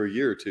maybe for a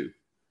year or 2?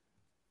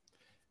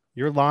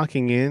 You're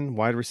locking in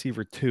wide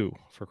receiver 2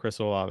 for Chris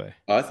Olave.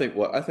 I think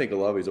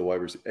Olave is a wide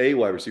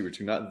receiver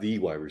 2, not the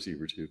wide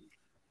receiver 2.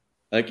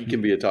 I think he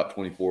can be a top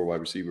 24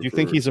 wide receiver. You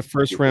think he's a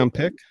first round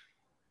pick?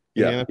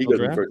 in the Yeah, he NFL goes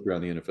in draft? first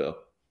round in the NFL.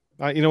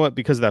 You know what?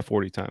 Because of that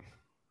 40 time,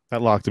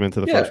 that locked him into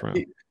the first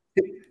round.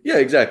 Yeah,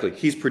 exactly.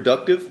 He's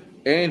productive,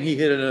 and he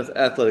hit an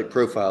athletic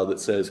profile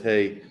that says,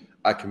 "Hey,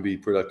 I can be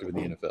productive in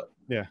the NFL."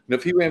 Yeah. And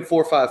if he ran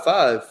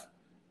 4.55,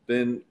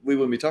 then we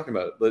wouldn't be talking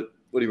about it. But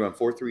what did he run,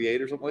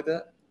 4.38 or something like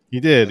that? He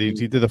did. He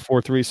did the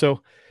 4.3.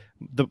 So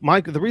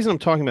the reason I'm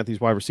talking about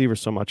these wide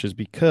receivers so much is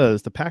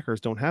because the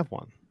Packers don't have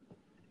one.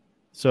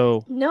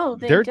 So No,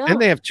 they they're don't. and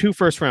they have 2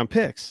 first round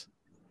picks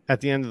at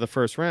the end of the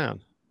first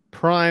round.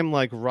 Prime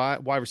like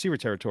wide receiver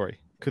territory.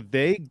 Could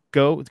they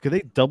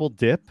double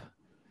dip?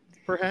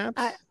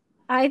 Perhaps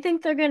I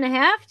think they're going to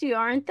have to,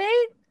 aren't they?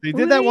 they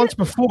did that once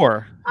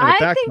before. And it I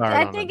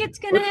backfired think on them. it's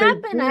going to But they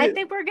happen. did I it.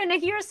 think we're going to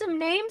hear some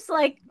names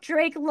like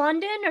Drake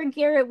London or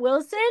Garrett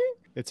Wilson.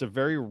 It's a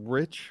very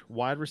rich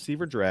wide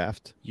receiver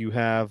draft. You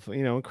have,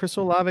 Chris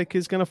Olave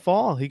is going to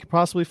fall. He could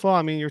possibly fall.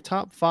 I mean, your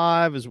top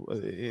 5 is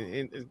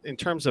in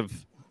terms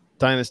of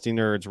Dynasty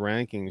Nerds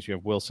rankings. You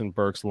have Wilson,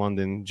 Burks,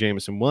 London,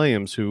 Jameson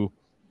Williams, who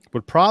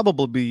would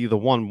probably be the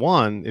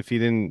 1-1 if he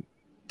didn't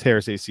tear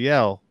his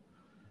ACL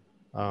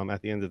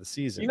at the end of the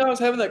season. I was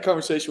having that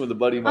conversation with a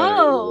buddy of mine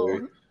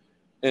earlier.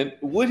 And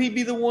would he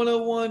be the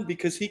 101?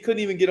 Because he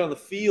couldn't even get on the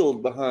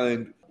field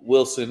behind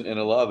Wilson and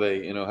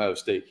Olave in Ohio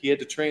State. He had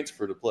to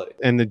transfer to play.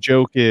 And the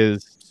joke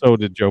is, so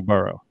did Joe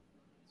Burrow.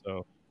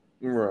 So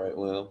Right.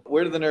 Well,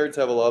 where do the nerds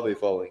have Olave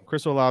falling?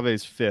 Chris Olave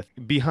is 5th,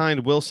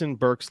 behind Wilson,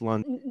 Burks,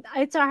 London.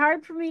 It's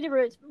hard for me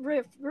to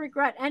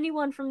regret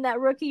anyone from that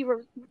rookie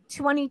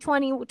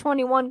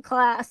 2020-21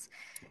 class.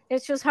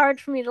 It's just hard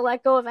for me to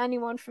let go of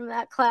anyone from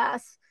that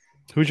class.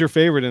 Who's your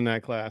favorite in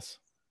that class?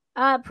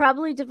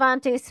 Probably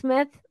Devontae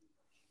Smith.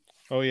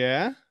 Oh,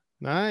 yeah?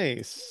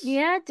 Nice.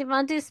 Yeah,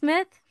 Devontae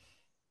Smith.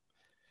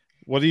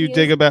 What do you He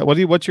dig is- about?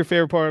 What's your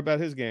favorite part about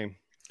his game?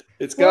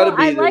 It's got to Well,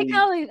 be.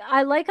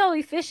 I like how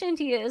efficient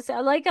he is.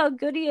 I like how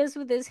good he is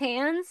with his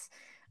hands.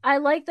 I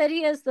like that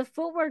he has the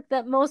footwork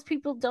that most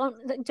people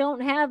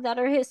don't have that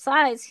are his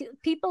size.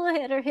 People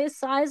that are his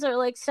size are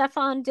like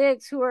Stephon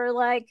Diggs, who are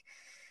like,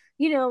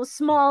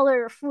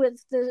 smaller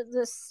with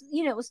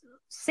the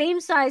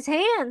same size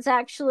hands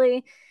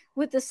actually,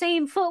 with the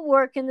same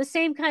footwork and the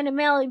same kind of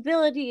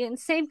malleability and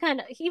same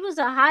kind of. He was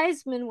a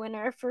Heisman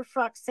winner, for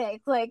fuck's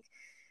sake. Like,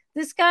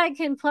 this guy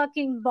can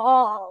fucking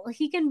ball.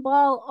 He can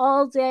ball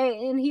all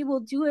day, and he will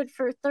do it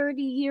for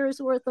 30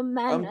 years worth of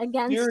men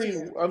against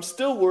you. I'm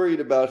still worried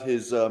about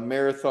his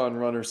marathon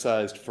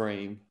runner-sized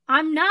frame.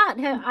 I'm not.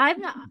 I'm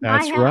not.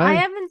 That's I right.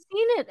 haven't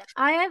seen it.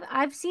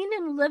 I've seen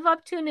him live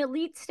up to an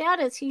elite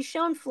status. He's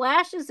shown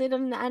flashes of it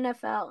in the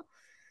NFL.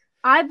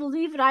 I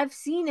believe it. I've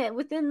seen it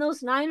within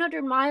those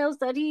 900 miles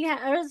that he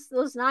has,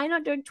 those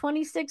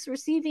 926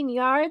 receiving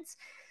yards,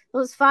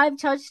 those 5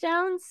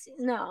 touchdowns.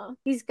 No,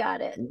 he's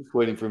got it. I'm just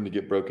waiting for him to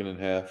get broken in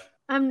half.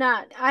 I'm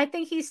not. I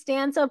think he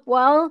stands up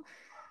well.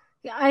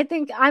 I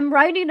think I'm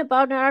writing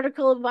about an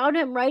article about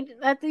him right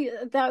at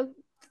that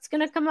it's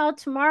going to come out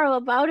tomorrow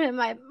about him.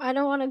 I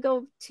don't want to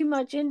go too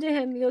much into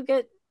him.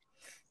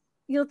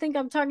 You'll think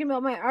I'm talking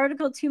about my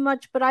article too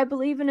much, but I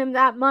believe in him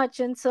that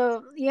much. And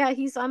so, yeah,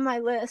 he's on my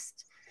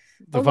list.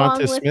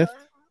 Devontae Smith?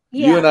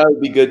 You and Yeah. I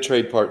would be good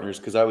trade partners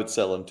because I would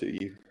sell him to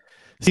you.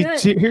 See,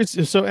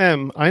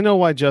 I know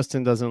why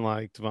Justin doesn't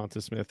like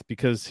Devonta Smith,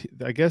 because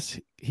I guess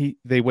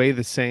they weigh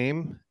the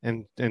same,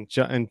 and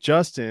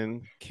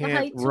Justin can't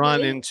height to run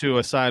weight. into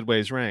a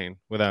sideways rain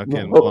without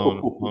getting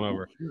blown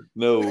over.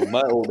 No,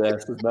 my old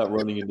ass is not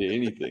running into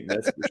anything.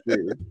 That's for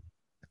sure.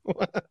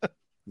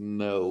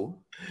 No.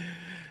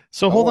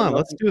 So hold on,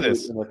 let's do nothing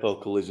this. but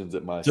NFL collisions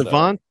at my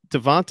side.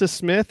 Devonta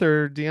Smith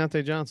or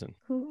Deontay Johnson?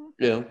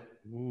 Yeah,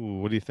 Ooh,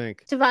 what do you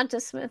think?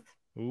 Devonta Smith.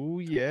 Ooh,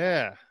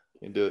 yeah.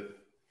 can't do it.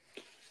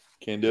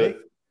 Can't do it.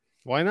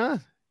 Why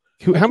not?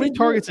 How many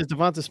targets is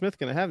Devonta Smith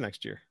going to have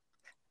next year?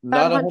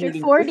 Not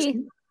 140. 140.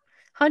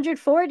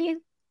 140.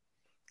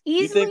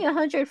 Easily think-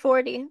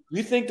 140.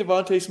 You think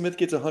Devontae Smith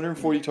gets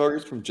 140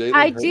 targets from Jalen?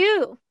 I Hurts?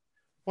 do.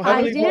 Well, How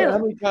I many, do. How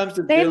many times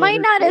did They Jalen might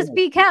Hurts not throw as him?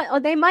 be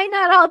they might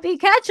not all be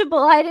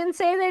catchable. I didn't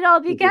say they'd all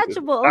be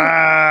catchable.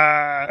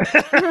 How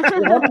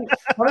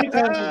many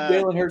times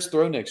did Jalen Hurts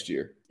throw next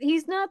year?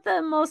 He's not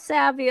the most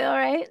savvy, all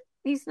right?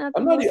 He's not the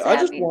I'm not. most I'm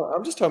savvy.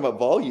 just talking about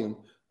volume.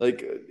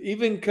 Like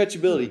even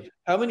catchability.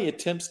 How many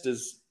attempts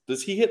does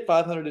he hit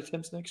 500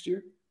 attempts next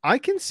year? I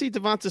can see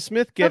Devonta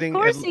Smith getting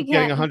course he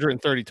can.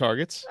 130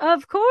 targets.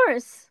 Of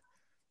course.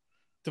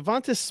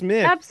 Devonta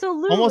Smith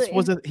Absolutely.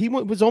 he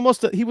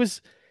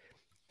was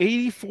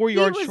 84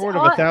 yards was short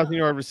of a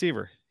 1,000-yard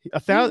receiver.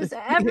 was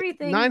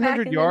everything back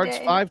 900 in the yards,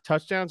 day. 5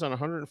 touchdowns on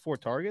 104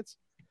 targets.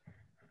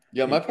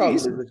 Yeah, my problem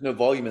is there's no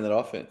volume in that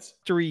offense.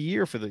 3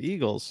 year for the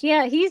Eagles.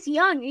 Yeah, he's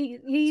young.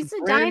 He's a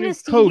brand new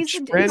dynasty. coach,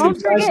 Don't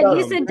forget, he's a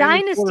brand new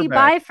dynasty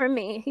quarterback. buy for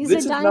me. He's This a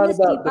is not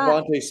dynasty about buy.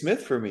 Devontae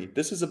Smith for me.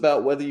 This is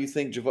about whether you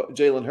think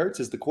Jalen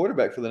Hurts is the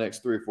quarterback for the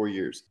next 3 or 4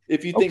 years.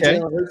 If you think Okay.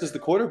 Jalen Hurts is the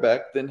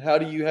quarterback, then how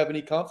do you have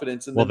any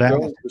confidence in Well, them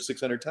throwing for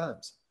 600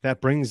 times? That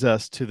brings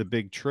us to the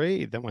big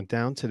trade that went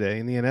down today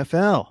in the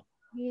NFL.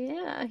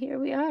 Yeah, here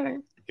we are.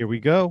 Here we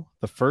go.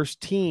 The first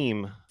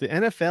team. The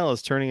NFL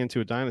is turning into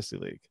a dynasty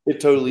league. It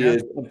totally Yeah.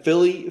 is. And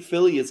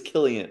Philly is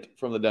killing it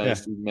from the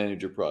dynasty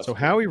manager process. So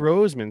Howie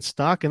Roseman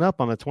stocking up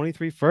on the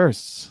 23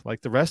 firsts,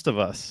 like the rest of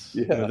us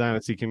in the Yeah.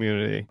 dynasty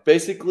community.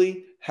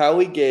 Basically,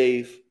 Howie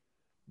gave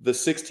the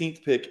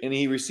 16th pick, and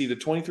he received a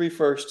 23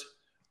 first,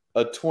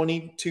 a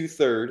 22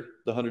 third,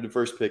 the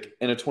 101st pick,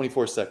 and a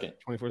 24 second.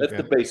 24 That's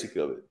the basic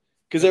of it.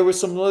 Because there was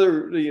some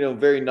other,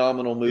 very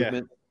nominal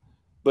movement,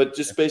 but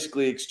just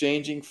basically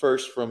exchanging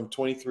first from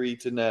 23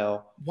 to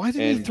now. Why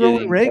didn't and he throw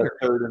in getting Rager?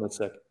 a third and a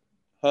second.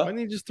 Why didn't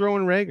he just throw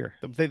in Rager?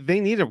 They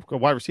need a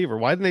wide receiver.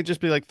 Why didn't they just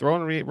be like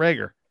throwing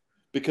Rager?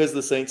 Because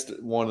the Saints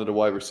wanted a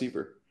wide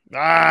receiver.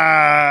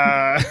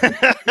 Ah,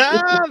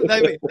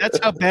 I mean, that's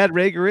how bad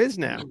Rager is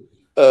now.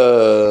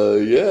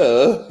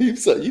 Yeah, you've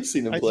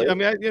seen him play.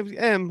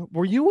 Em,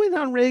 were you in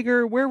on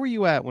Rager? Where were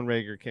you at when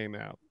Rager came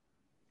out?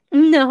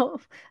 No,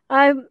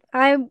 I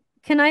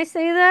can I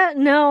say that?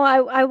 No,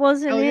 I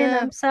wasn't Hell in. yeah.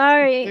 I'm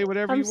sorry. Say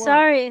whatever I'm you want.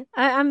 sorry.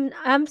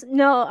 I'm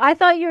no. I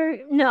thought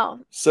no.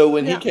 So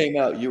when he No. came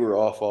out, you were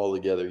off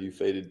altogether. You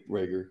faded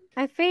Rager.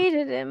 I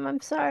faded him.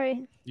 I'm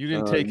sorry. You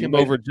didn't take you him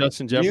made- over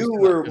Justin Jefferson. You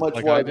were just much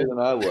like I wiser did. than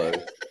I was.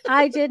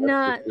 I did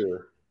not. For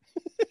sure.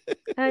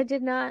 I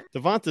did not.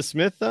 Devonta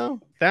Smith, though,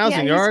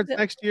 1,000 he's yards good.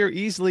 next year,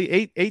 easily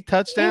eight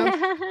touchdowns.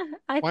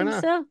 I Why think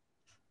not? so.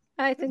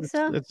 I think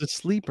so. It's a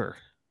sleeper.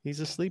 He's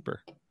a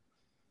sleeper.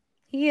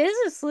 He is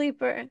a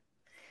sleeper.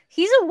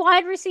 He's a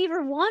wide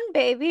receiver 1,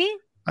 baby.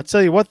 I'll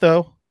tell you what,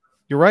 though.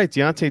 You're right.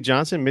 Deontay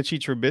Johnson, Mitchie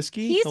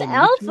Trubisky. He's Oh,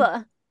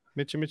 alpha.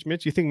 Mitch.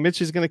 You think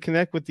Mitch is going to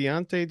connect with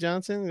Deontay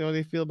Johnson? How do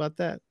you feel about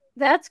that?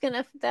 That's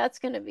gonna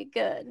be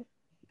good.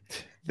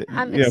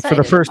 I'm for the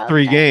excited first about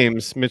 3 that.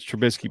 games, Mitch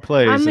Trubisky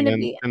plays, I'm and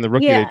gonna then the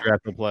rookie they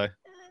draft will play.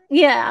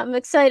 Yeah, I'm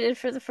excited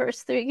for the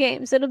first 3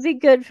 games. It'll be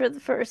good for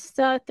the first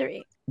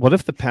 3. What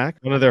if the Pack,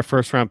 one of their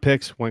first-round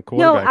picks, went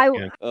quarterback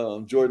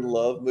again? Jordan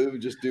Love move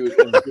and just do it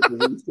and get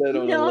the reset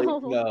on No. a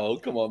late. No,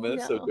 come on, man,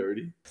 that's so No.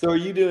 dirty. So, are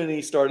you doing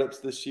any startups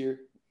this year,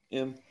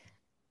 Em?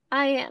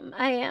 I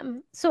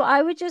am. So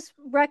I would just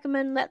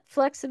recommend that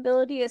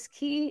flexibility is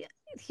key.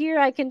 Here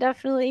I can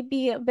definitely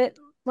be a bit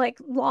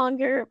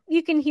longer.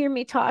 You can hear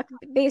me talk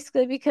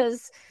basically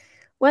because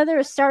whether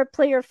a star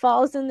player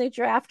falls in the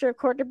draft or a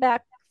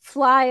quarterback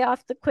fly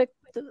off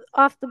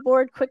the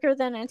board quicker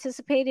than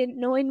anticipated,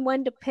 knowing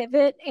when to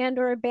pivot and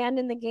or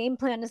abandon the game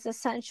plan is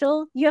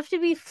essential. You have to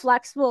be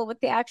flexible with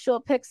the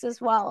actual picks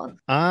as well.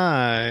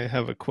 I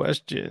have a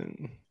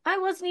question. I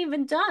wasn't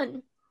even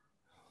done.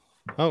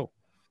 Oh,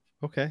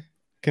 okay.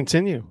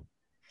 Continue.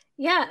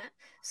 Yeah.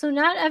 So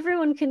not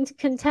everyone can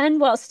contend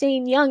while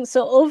staying young.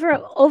 So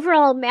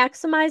overall,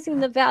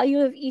 maximizing the value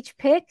of each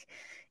pick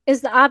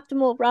is the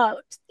optimal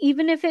route,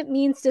 even if it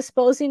means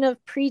disposing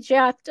of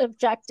pre-draft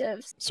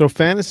objectives. So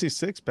Fantasy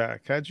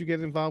Six-Pack, how'd you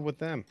get involved with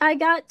them? I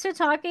got to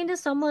talking to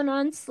someone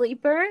on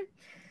Sleeper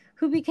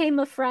who became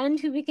a friend,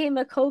 who became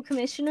a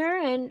co-commissioner,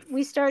 and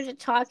we started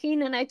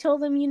talking, and I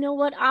told him, you know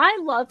what, I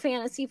love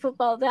fantasy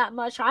football that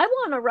much. I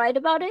want to write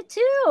about it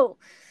too.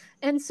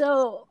 And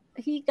so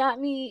he got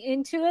me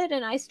into it,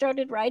 and I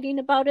started writing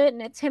about it,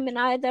 and it's him and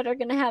I that are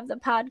going to have the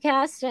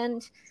podcast.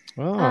 And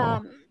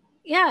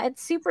yeah,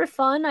 it's super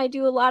fun. I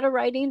do a lot of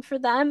writing for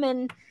them,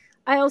 and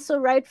I also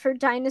write for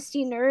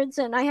Dynasty Nerds,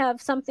 and I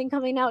have something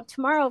coming out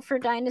tomorrow for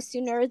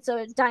Dynasty Nerds,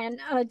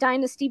 a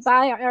Dynasty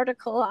Buy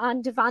article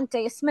on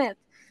Devontae Smith.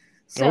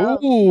 So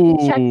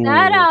check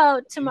that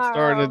out tomorrow. I'm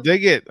starting to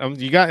dig it.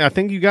 I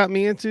think you got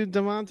me into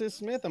Devonta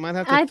Smith. I might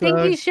have to. I think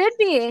you should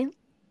be.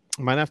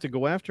 Might have to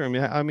go after him.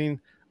 I mean,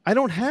 I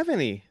don't have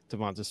any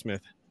Devonta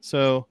Smith,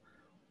 so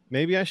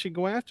maybe I should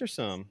go after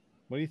some.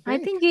 What do you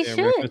think? I think you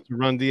should. Mr.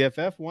 Run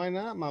DFF. Why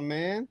not, my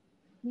man?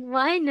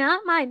 Why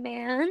not, my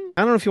man?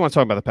 I don't know if you want to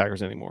talk about the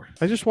Packers anymore.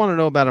 I just want to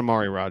know about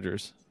Amari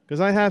Rodgers because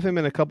I have him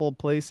in a couple of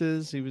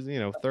places. He was,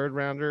 third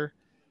rounder.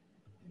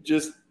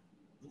 Just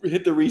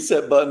hit the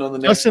reset button on the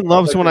next. Justin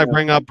loves when I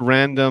bring up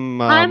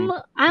random. I'm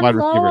wide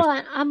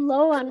receivers.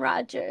 low on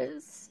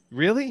Rodgers.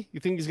 Really? You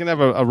think he's gonna have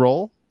a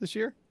role this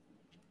year?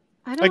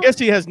 I I guess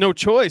he has no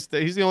choice.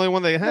 He's the only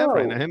one they have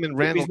right now. Him and If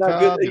Randall he's not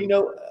Cobb.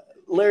 good,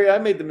 Larry, I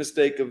made the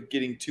mistake of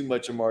getting too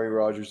much Amari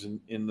Rodgers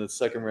in the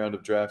second round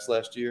of drafts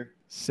last year.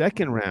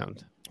 Second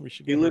round. We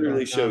should. He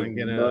literally showed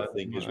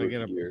nothing his rookie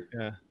year.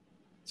 Yeah.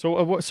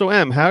 So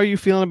Em, how are you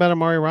feeling about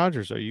Amari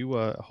Rogers? Are you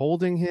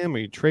holding him? Are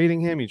you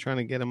trading him? Are you trying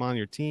to get him on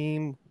your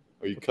team?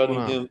 Are you What's cutting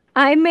going on? him?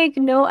 I make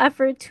no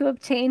effort to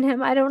obtain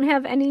him. I don't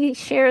have any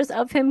shares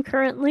of him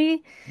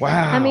currently.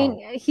 Wow. I mean,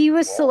 he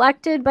was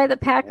selected by the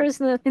Packers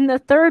in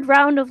the third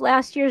round of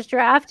last year's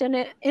draft,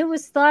 and it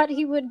was thought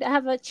he would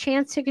have a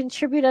chance to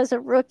contribute as a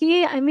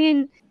rookie. I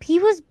mean, he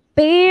was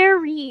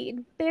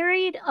buried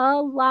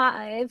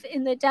alive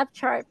in the depth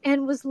chart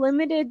and was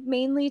limited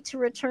mainly to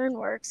return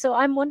work. So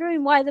I'm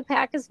wondering why the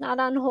Pack is not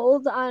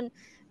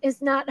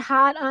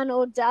hot on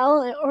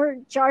Odell or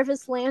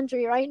Jarvis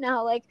Landry right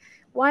now. Like,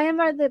 why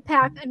am I the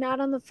Pack not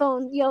on the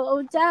phone? Yo,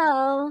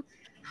 Odell,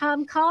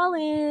 I'm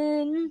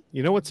calling.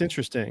 You know what's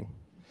interesting?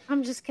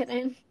 I'm just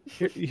kidding.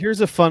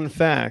 Here's a fun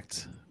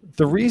fact.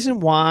 The reason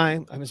why,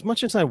 as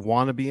much as I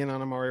want to be in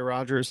on Amari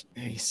Rogers,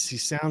 he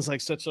sounds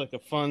like such like a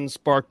fun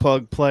spark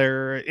plug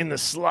player in the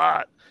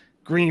slot,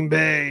 Green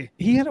Bay.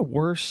 He had a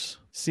worse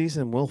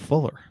season than Will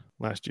Fuller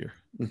last year.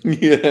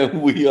 Yeah,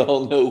 we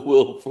all know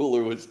Will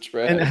Fuller was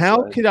trash. And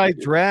how could I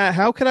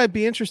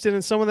be interested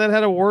in someone that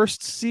had a worse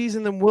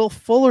season than Will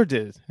Fuller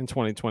did in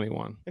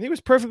 2021? And he was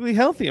perfectly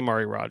healthy,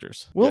 Amari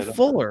Rogers. Will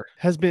Fuller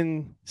has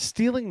been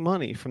stealing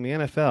money from the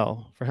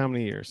NFL for how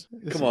many years?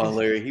 Come on,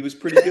 Larry. He was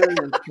pretty good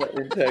in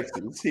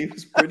Texas. He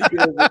was pretty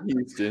good in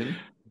Houston.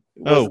 It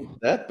wasn't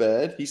that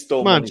bad. He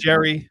stole money. Come on,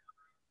 Jerry.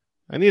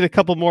 I need a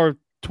couple more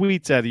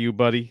tweets out of you,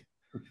 buddy.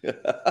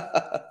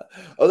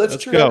 Oh, that's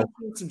Let's true. Go. I haven't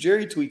seen some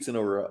Jerry tweets in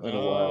a while.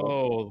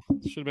 Oh,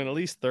 should have been at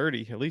least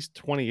 30, at least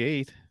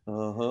 28.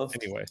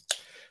 Anyway,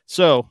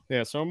 so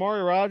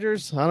Amari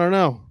Rogers, I don't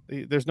know.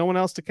 There's no one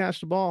else to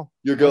catch the ball.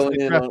 You're going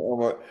in on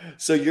Amari.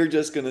 So you're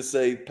just going to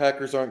say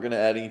Packers aren't going to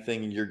add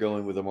anything, and you're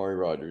going with Amari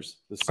Rogers.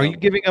 Are you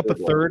giving up a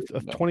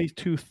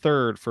 22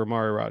 third for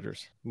Amari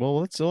Rogers?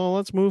 Well,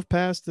 let's move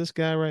past this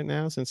guy right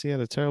now since he had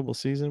a terrible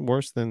season,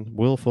 worse than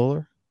Will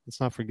Fuller. Let's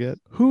not forget.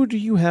 Who do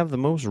you have the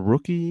most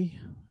rookie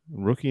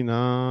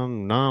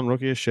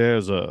non-rookie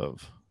shares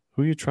of?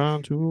 Who are you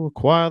trying to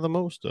acquire the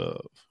most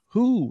of?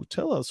 Who?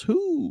 Tell us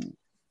who.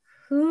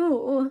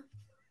 Who?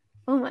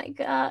 Oh my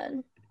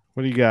God.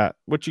 What do you got?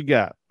 What you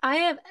got? I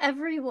have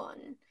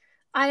everyone.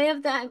 I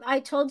have that. I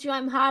told you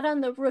I'm hot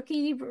on the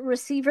rookie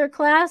receiver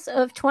class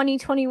of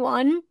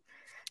 2021.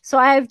 So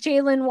I have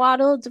Jalen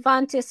Waddle,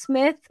 Devonta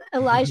Smith,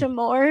 Elijah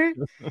Moore.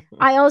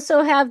 I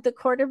also have the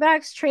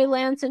quarterbacks, Trey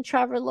Lance and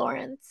Trevor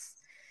Lawrence.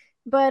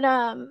 But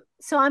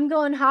so I'm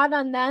going hot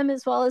on them,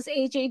 as well as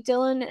AJ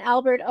Dillon and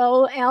Albert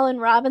O, Allen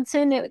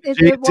Robinson. It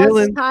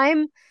was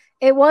time.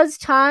 It was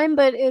time,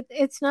 but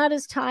it's not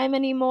as time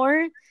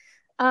anymore.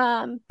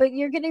 But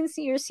you're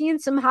seeing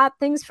some hot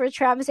things for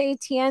Travis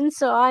Etienne.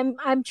 So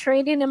I'm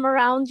trading him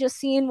around, just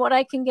seeing what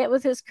I can get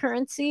with his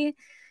currency.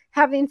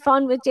 Having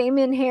fun with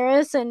Damian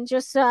Harris, and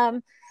just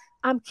I'm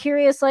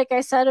curious, like I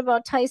said,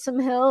 about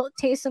Taysom Hill.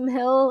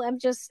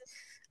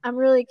 I'm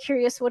really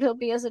curious what he'll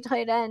be as a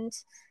tight end,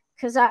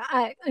 because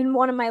I in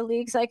one of my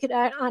leagues I could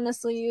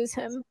honestly use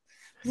him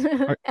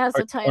as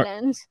a tight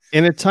end.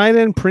 In a tight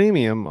end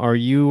premium, are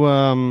you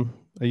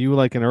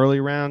like an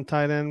early round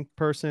tight end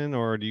person,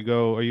 or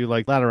are you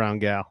like latter round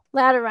gal?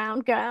 Latter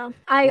round gal.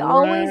 I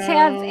always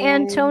have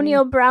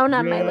Antonio Brown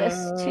on my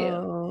list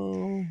too.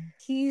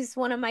 He's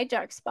one of my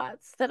dark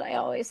spots that I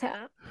always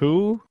have.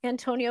 Who?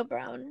 Antonio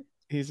Brown.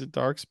 He's a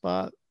dark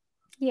spot?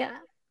 Yeah.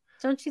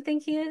 Don't you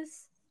think he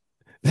is?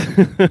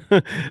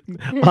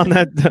 on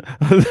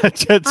that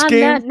Jets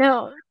game? On that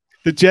note.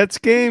 The Jets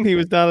game, he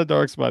was not a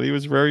dark spot. He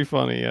was very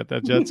funny at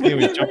that Jets game.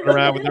 He was jumping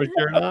around with no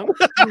shirt on.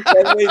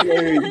 That made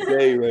Larry's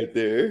day right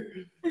there.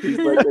 He's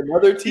like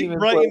another team. He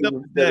brightened up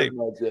the day.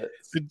 When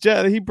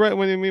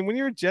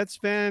you're a Jets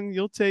fan,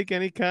 you'll take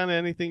any kind of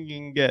anything you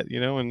can get,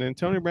 And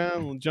Antonio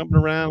Brown jumping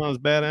around on his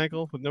bad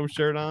ankle with no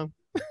shirt on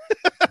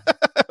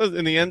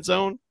in the end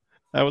zone.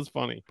 That was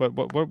funny. But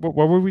what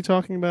were we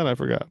talking about? I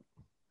forgot.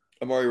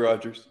 Amari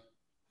Rogers.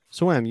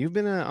 So, you've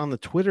been on the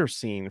Twitter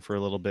scene for a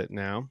little bit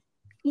now.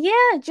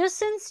 Yeah, just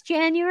since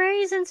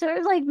January, since sort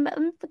of like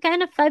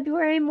kind of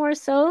February more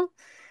so.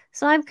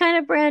 So I'm kind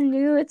of brand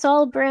new. It's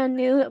all brand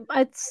new.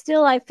 I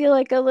feel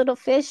like a little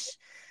fish.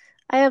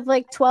 I have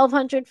like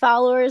 1,200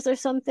 followers or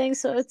something.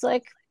 So it's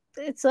like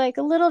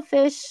a little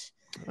fish.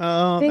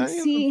 Big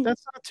C.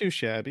 That's not too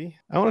shabby.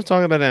 I want to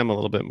talk about Em a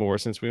little bit more,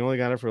 since we only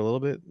got her for a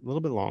little bit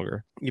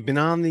longer. You've been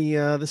on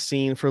the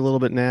scene for a little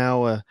bit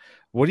now.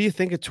 What do you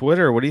think of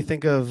Twitter? What do you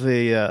think of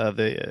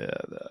the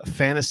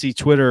fantasy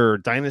Twitter,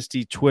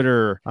 dynasty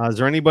Twitter? Is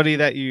there anybody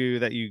that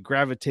you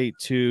gravitate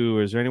to?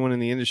 Or is there anyone in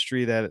the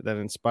industry that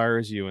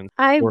inspires you?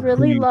 I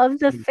really love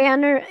the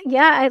fanner.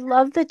 Yeah, I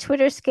love the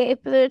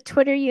Twitterscape, the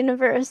Twitter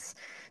universe.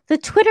 The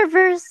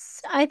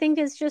Twitterverse, I think,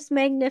 is just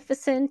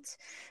magnificent.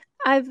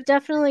 I've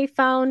definitely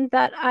found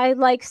that I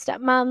like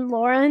stepmom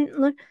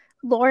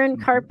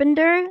Lauren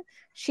Carpenter.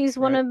 She's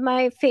one of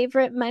my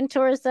favorite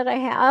mentors that I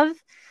have.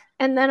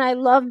 And then I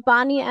love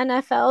Bonnie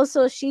NFL,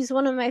 so she's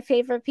one of my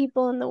favorite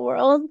people in the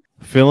world.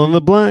 Fill in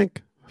the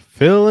blank.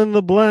 Fill in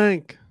the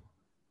blank.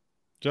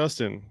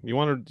 Justin, you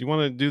want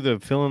to do the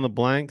fill in the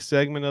blank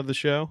segment of the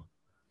show?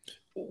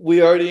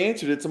 We already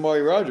answered. It's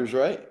Amari Rogers,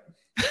 right?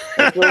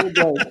 Fill in the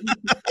blank.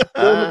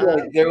 Fill in the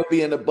blank. There will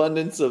be an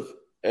abundance of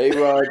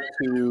A-Rod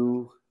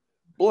to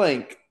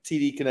blank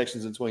TD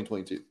connections in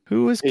 2022.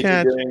 Who is Hey,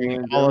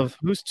 catching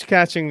who's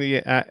catching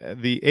the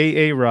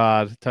AA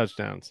Rod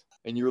touchdowns?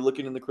 And you were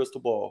looking in the crystal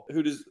ball.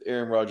 Who does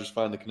Aaron Rodgers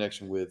find the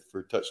connection with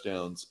for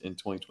touchdowns in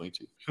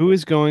 2022? Who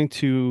is going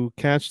to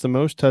catch the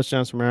most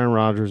touchdowns from Aaron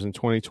Rodgers in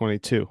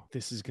 2022?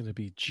 This is going to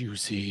be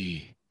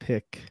juicy.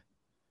 Pick.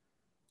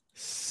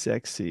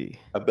 Sexy.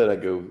 I bet I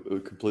go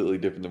completely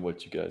different than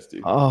what you guys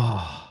do.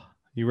 Oh,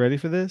 you ready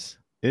for this?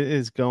 It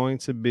is going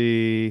to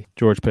be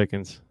George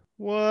Pickens.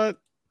 What?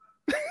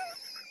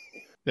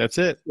 That's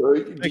it. So,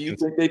 do you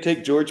think they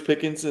take George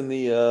Pickens in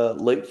the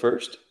late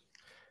first?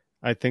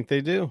 I think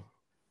they do.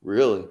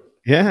 Really?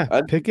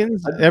 Yeah,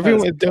 Pickens.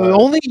 Everyone,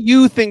 only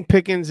you think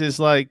Pickens is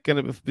like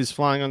is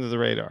flying under the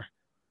radar.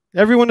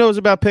 Everyone knows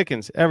about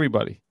Pickens.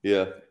 Everybody.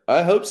 Yeah,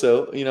 I hope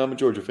so. I'm a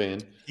Georgia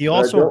fan. He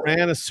also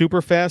ran a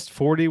super fast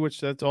 40,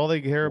 which that's all they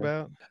care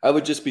about. I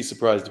would just be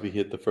surprised if he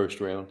hit the first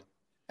round.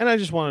 And I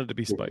just wanted to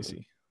be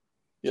spicy.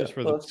 Yeah,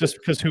 just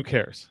because who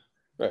cares?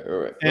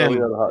 Right. And we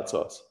got the hot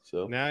sauce.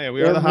 So now,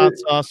 we are the hot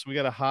sauce. We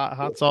got a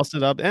hot sauce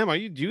it up. Em,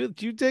 do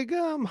you dig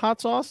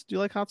hot sauce? Do you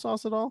like hot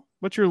sauce at all?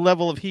 What's your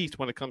level of heat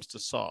when it comes to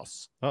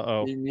sauce?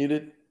 Uh-oh. You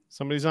muted?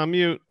 Somebody's on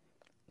mute.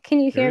 Can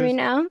you hear me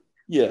now?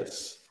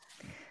 Yes.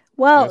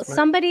 Well, Yes,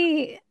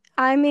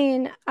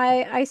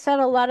 I said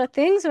a lot of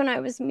things when I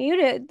was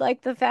muted,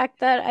 like the fact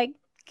that I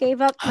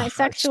gave up my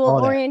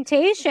sexual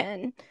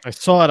orientation. I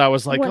saw it. I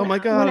was like, oh my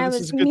God. When I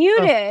was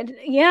muted.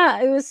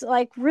 Yeah, it was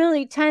like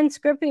really tense,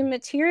 gripping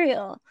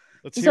material.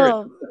 Let's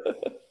hear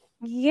it.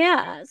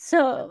 Yeah.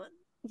 So,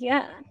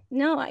 yeah.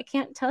 No, I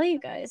can't tell you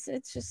guys.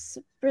 It's just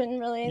been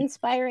really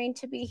inspiring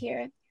to be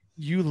here.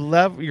 Your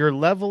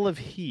level of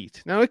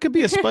heat. Now, it could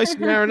be a spicy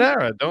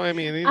marinara. It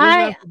doesn't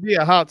have to be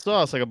a hot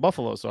sauce like a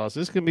buffalo sauce.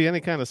 This can be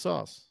any kind of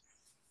sauce.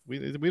 We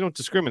don't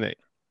discriminate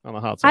on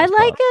a hot sauce.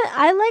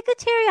 I like a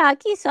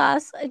teriyaki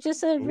sauce,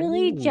 just a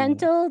really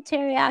gentle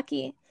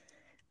teriyaki.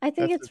 I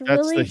think it's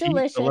really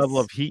delicious. The level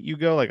of heat you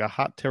go, like a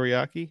hot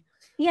teriyaki?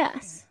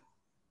 Yes.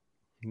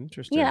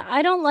 Interesting. Yeah,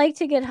 I don't like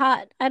to get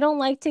hot. I don't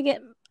like to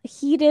get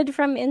heated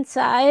from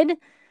inside.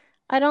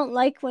 I don't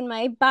like when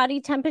my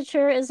body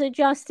temperature is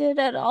adjusted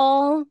at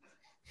all.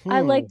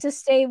 I like to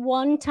stay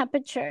one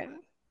temperature.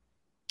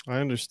 I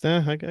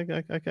understand. I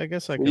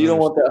guess I can. You don't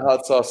want that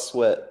hot sauce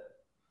sweat.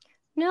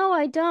 No,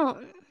 I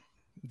don't.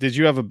 Did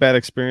you have a bad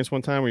experience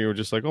one time where you were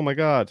just like, oh my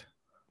God,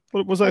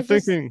 what was I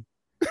thinking?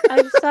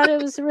 I just thought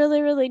it was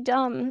really, really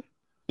dumb.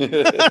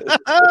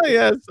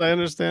 Yes, I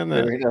understand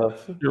that. Fair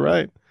enough. You're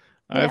right.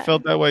 Yeah. I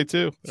felt that way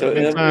too. So,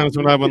 there have been times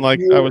when I was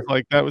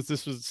like,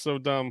 this was so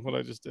dumb what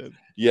I just did.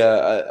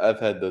 Yeah, I've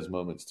had those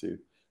moments too.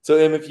 So,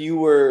 Em, if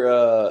you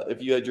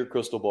had your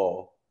crystal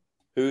ball,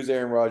 who's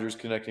Aaron Rodgers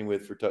connecting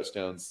with for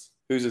touchdowns?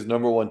 Who's his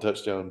number one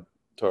touchdown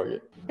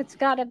target? It's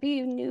got to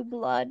be new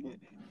blood.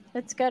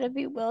 It's got to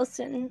be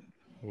Wilson.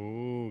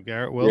 Ooh,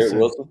 Garrett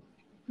Wilson.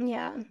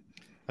 Yeah.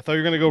 I thought you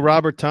were going to go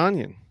Robert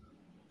Tonyan.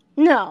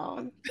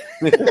 No.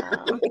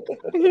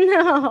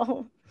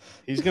 No.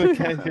 He's going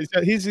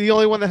to. He's the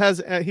only one that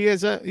has.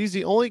 He's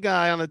the only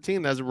guy on the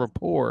team that has a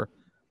rapport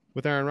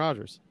with Aaron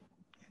Rodgers.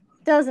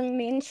 Doesn't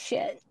mean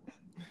shit.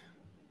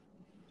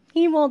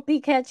 He won't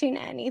be catching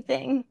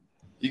anything.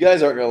 You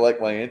guys aren't going to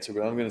like my answer,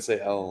 but I'm going to say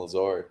Allen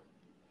Lazard.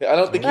 I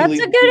don't think that's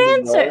a good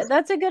answer.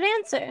 That's a good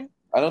answer.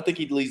 I don't think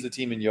he leads the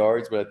team in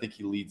yards, but I think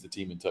he leads the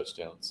team in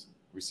touchdowns,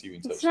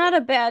 receiving touchdowns. It's not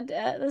a bad.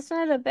 That's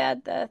not a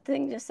bad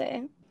thing to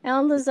say.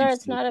 Allen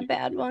Lazard's not a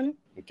bad one.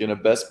 Like in a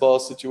best ball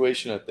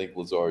situation, I think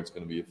Lazard's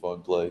going to be a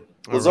fun play.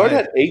 Lazard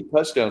had 8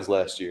 touchdowns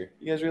last year.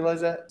 You guys realize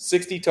that?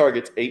 60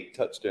 targets, 8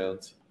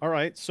 touchdowns. All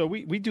right, so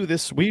we do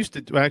this. We used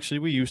to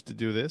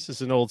do this.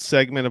 It's an old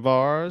segment of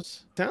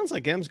ours. Sounds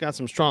like Em's got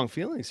some strong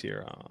feelings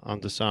here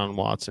on Deshaun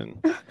Watson.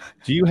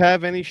 Do you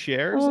have any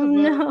shares? Oh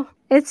no,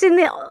 it's in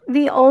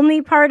the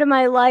only part of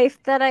my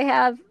life that I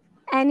have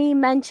any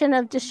mention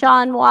of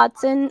Deshaun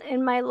Watson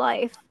in my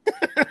life.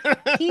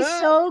 He's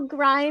so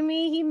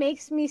grimy. He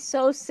makes me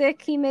so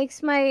sick. He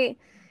makes my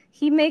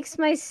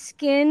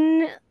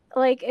skin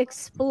like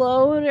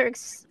explode, or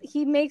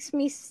he makes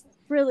me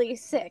really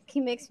sick. He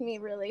makes me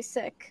really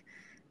sick.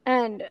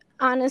 And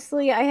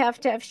honestly, I have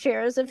to have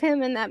shares of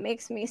him, and that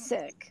makes me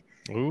sick.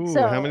 Ooh,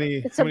 so how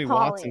many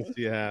Watsons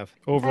do you have?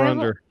 Over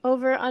under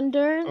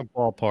a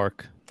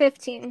ballpark.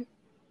 15.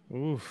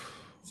 Oof.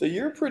 So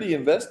you're pretty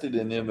invested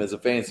in him as a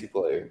fantasy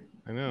player.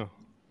 I know.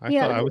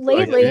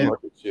 Lately.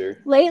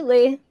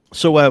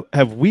 So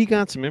have we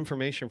got some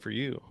information for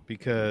you?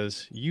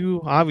 Because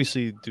you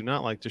obviously do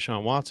not like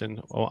Deshaun Watson.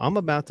 Well, I'm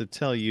about to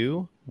tell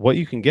you what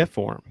you can get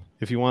for him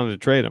if you wanted to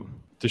trade him.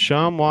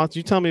 Deshaun Watson,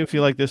 you tell me if you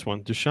like this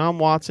one. Deshaun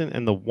Watson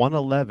and the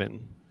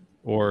 111,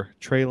 or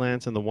Trey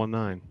Lance and the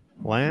 19.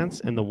 Lance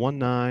and the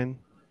 19,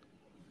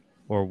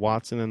 or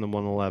Watson and the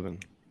 111.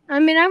 I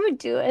mean, I would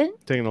do it.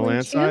 Taking the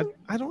Lance side?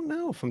 I don't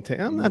know if I'm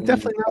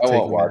definitely not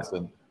taking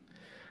Watson.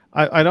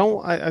 I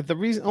don't. The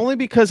reason only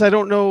because I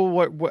don't know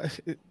what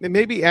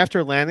maybe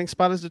after landing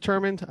spot is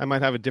determined, I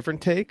might have a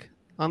different take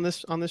on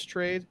this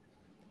trade.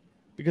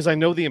 because I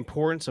know the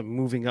importance of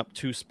moving up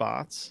 2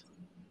 spots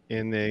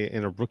in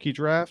a rookie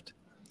draft.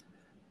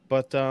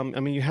 But I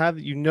mean,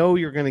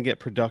 you're going to get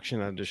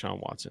production out of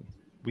Deshaun Watson.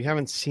 We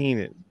haven't seen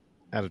it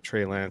out of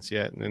Trey Lance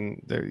yet, and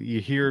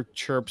you hear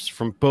chirps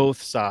from both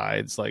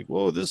sides like,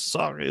 "Whoa, this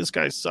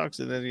guy sucks,"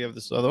 and then you have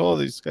this other, "Oh,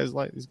 these guys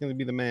he's going to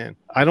be the man."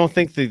 I don't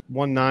think the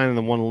 1-9 and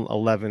the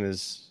 111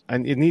 is,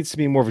 and it needs to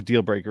be more of a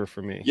deal breaker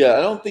for me. Yeah,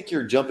 I don't think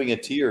you're jumping a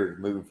tier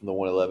moving from the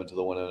 111 to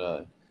the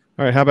 109.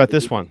 All right, how about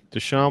this one?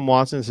 Deshaun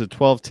Watson is a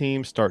 12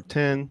 team, start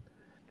 10.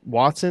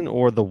 Watson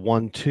or the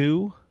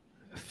 1-2,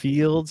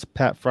 Fields,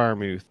 Pat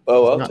Freiermuth.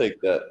 Oh, I'll take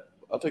that.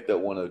 I'll take that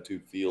 102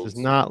 Fields. Does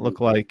not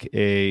look like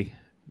a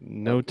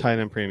no tight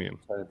end premium.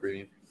 Tight end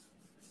premium.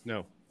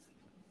 No.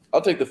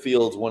 I'll take the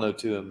Fields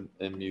 102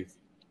 and Muth.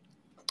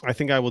 I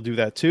think I will do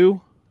that too,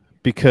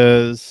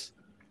 because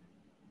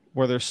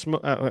where there's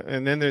smoke,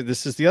 and then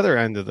this is the other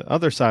end of the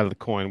other side of the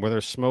coin. Where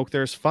there's smoke,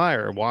 there's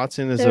fire.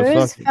 Watson is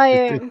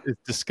fire.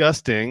 It's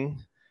disgusting,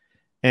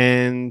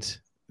 and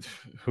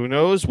who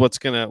knows what's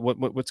gonna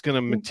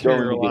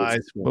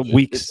materialize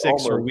week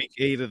 6 or week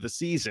 8 of the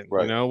season.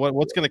 Right. You know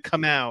what's gonna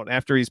come out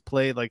after he's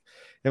played,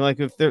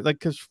 if they're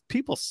because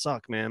people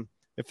suck, man.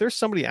 If there's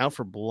somebody out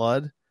for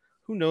blood,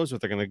 who knows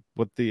what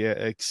the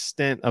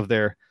extent of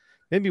their.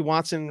 Maybe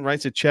Watson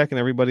writes a check and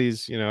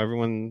everybody's,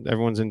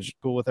 everyone's in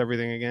school with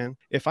everything again.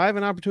 If I have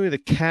an opportunity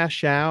to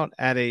cash out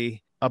at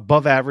a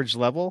above average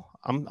level,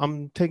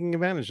 I'm taking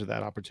advantage of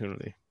that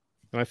opportunity.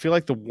 And I feel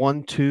like the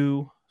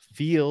 1-2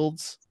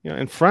 Fields,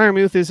 and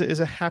Freiermuth is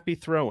a happy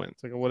throw-in.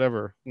 It's like a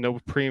whatever, no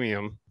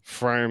premium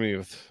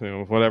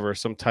Freiermuth, whatever,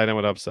 some tight end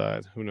with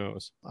upside. Who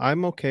knows?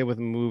 I'm okay with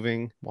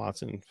moving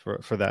Watson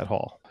for that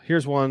haul.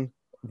 Here's one: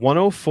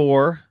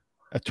 104,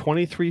 a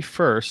 23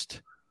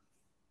 first,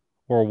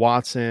 or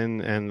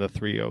Watson and the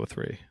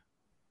 303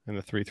 and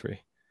the 3-3.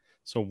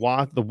 So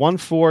the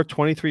 1-4,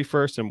 23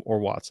 first, or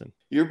Watson.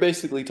 You're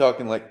basically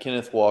talking like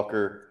Kenneth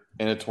Walker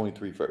and a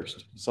 23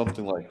 first,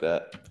 something like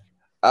that.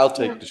 I'll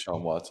take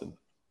Deshaun Watson.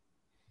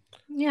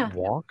 Yeah.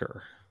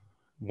 Walker.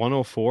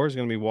 104 is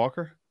going to be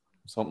Walker?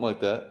 Something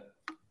like that.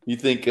 You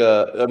think,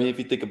 if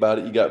you think about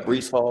it, you got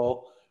Breece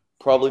Hall,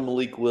 probably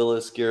Malik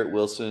Willis, Garrett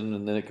Wilson,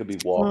 and then it could be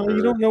Walker. Well,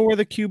 you don't know where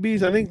the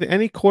QBs. I think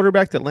any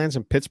quarterback that lands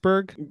in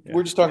Pittsburgh.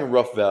 We're just talking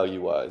rough value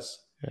wise.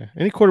 Yeah.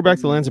 Any quarterback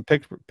that lands in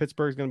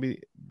Pittsburgh is going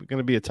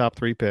to be a top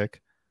 3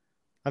 pick.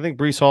 I think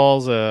Breece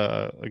Hall's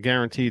a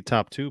guaranteed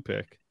top 2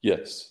 pick.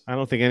 Yes. I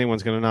don't think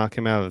anyone's going to knock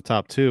him out of the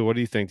top 2. What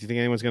do you think? Do you think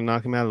anyone's going to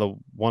knock him out of the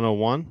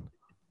 101?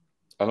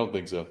 I don't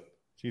think so. Do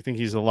you think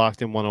he's a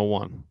locked in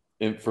 101?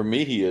 And for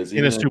me, he is.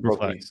 In a super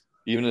flex.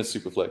 Even in a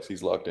super flex,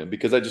 he's locked in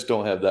because I just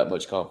don't have that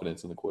much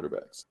confidence in the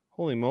quarterbacks.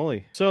 Holy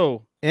moly.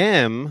 So,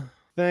 M,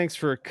 thanks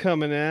for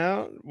coming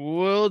out.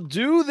 We'll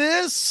do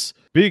this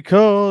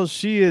because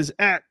she is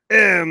at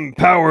M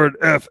Powered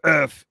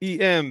FF,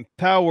 EM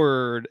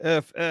Powered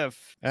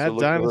FF at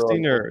Dynasty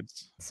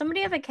Nerds.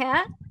 Somebody have a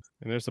cat?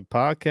 And there's a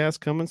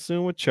podcast coming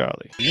soon with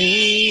Charlie.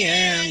 Me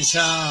and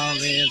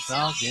Charlie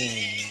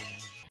talking.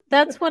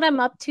 That's what I'm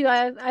up to.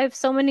 I have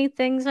so many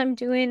things I'm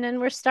doing,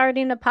 and we're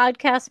starting a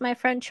podcast, my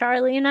friend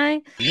Charlie and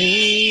I.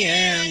 Me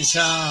and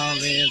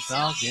Charlie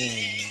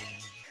talking.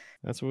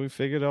 That's what we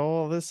figured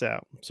all this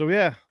out. So,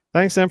 yeah,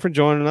 thanks, Em, for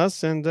joining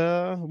us, and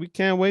we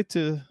can't wait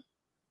to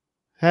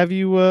have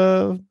you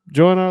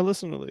join our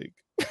listener league.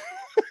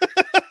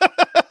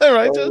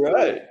 Right, All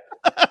right.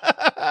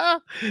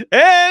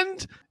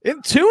 And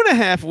in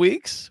 2.5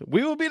 weeks,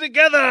 we will be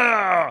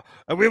together.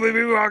 And we will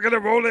be rocking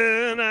and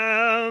rolling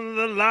and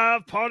the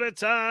live party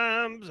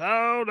times.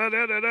 Oh,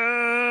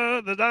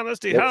 the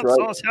Dynasty That's Hot right.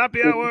 Sauce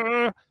Happy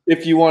Hour.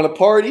 If you want to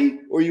party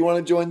or you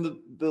want to join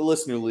the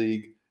listener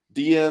league,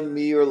 DM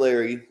me or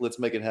Larry. Let's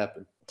make it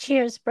happen.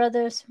 Cheers,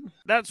 brothers.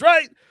 That's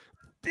right.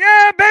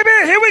 Yeah, baby,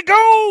 here we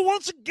go.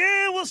 Once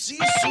again, we'll see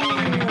you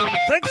soon.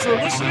 Thanks for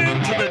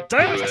listening to the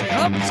Dynasty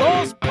Hot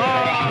Sauce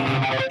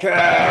Podcast.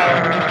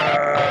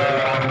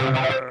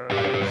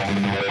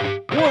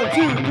 1,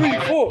 2, 3,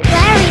 4.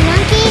 Larry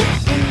Monkey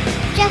and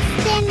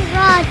Justin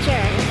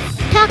Rogers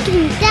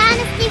talking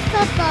Dynasty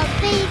football,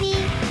 baby.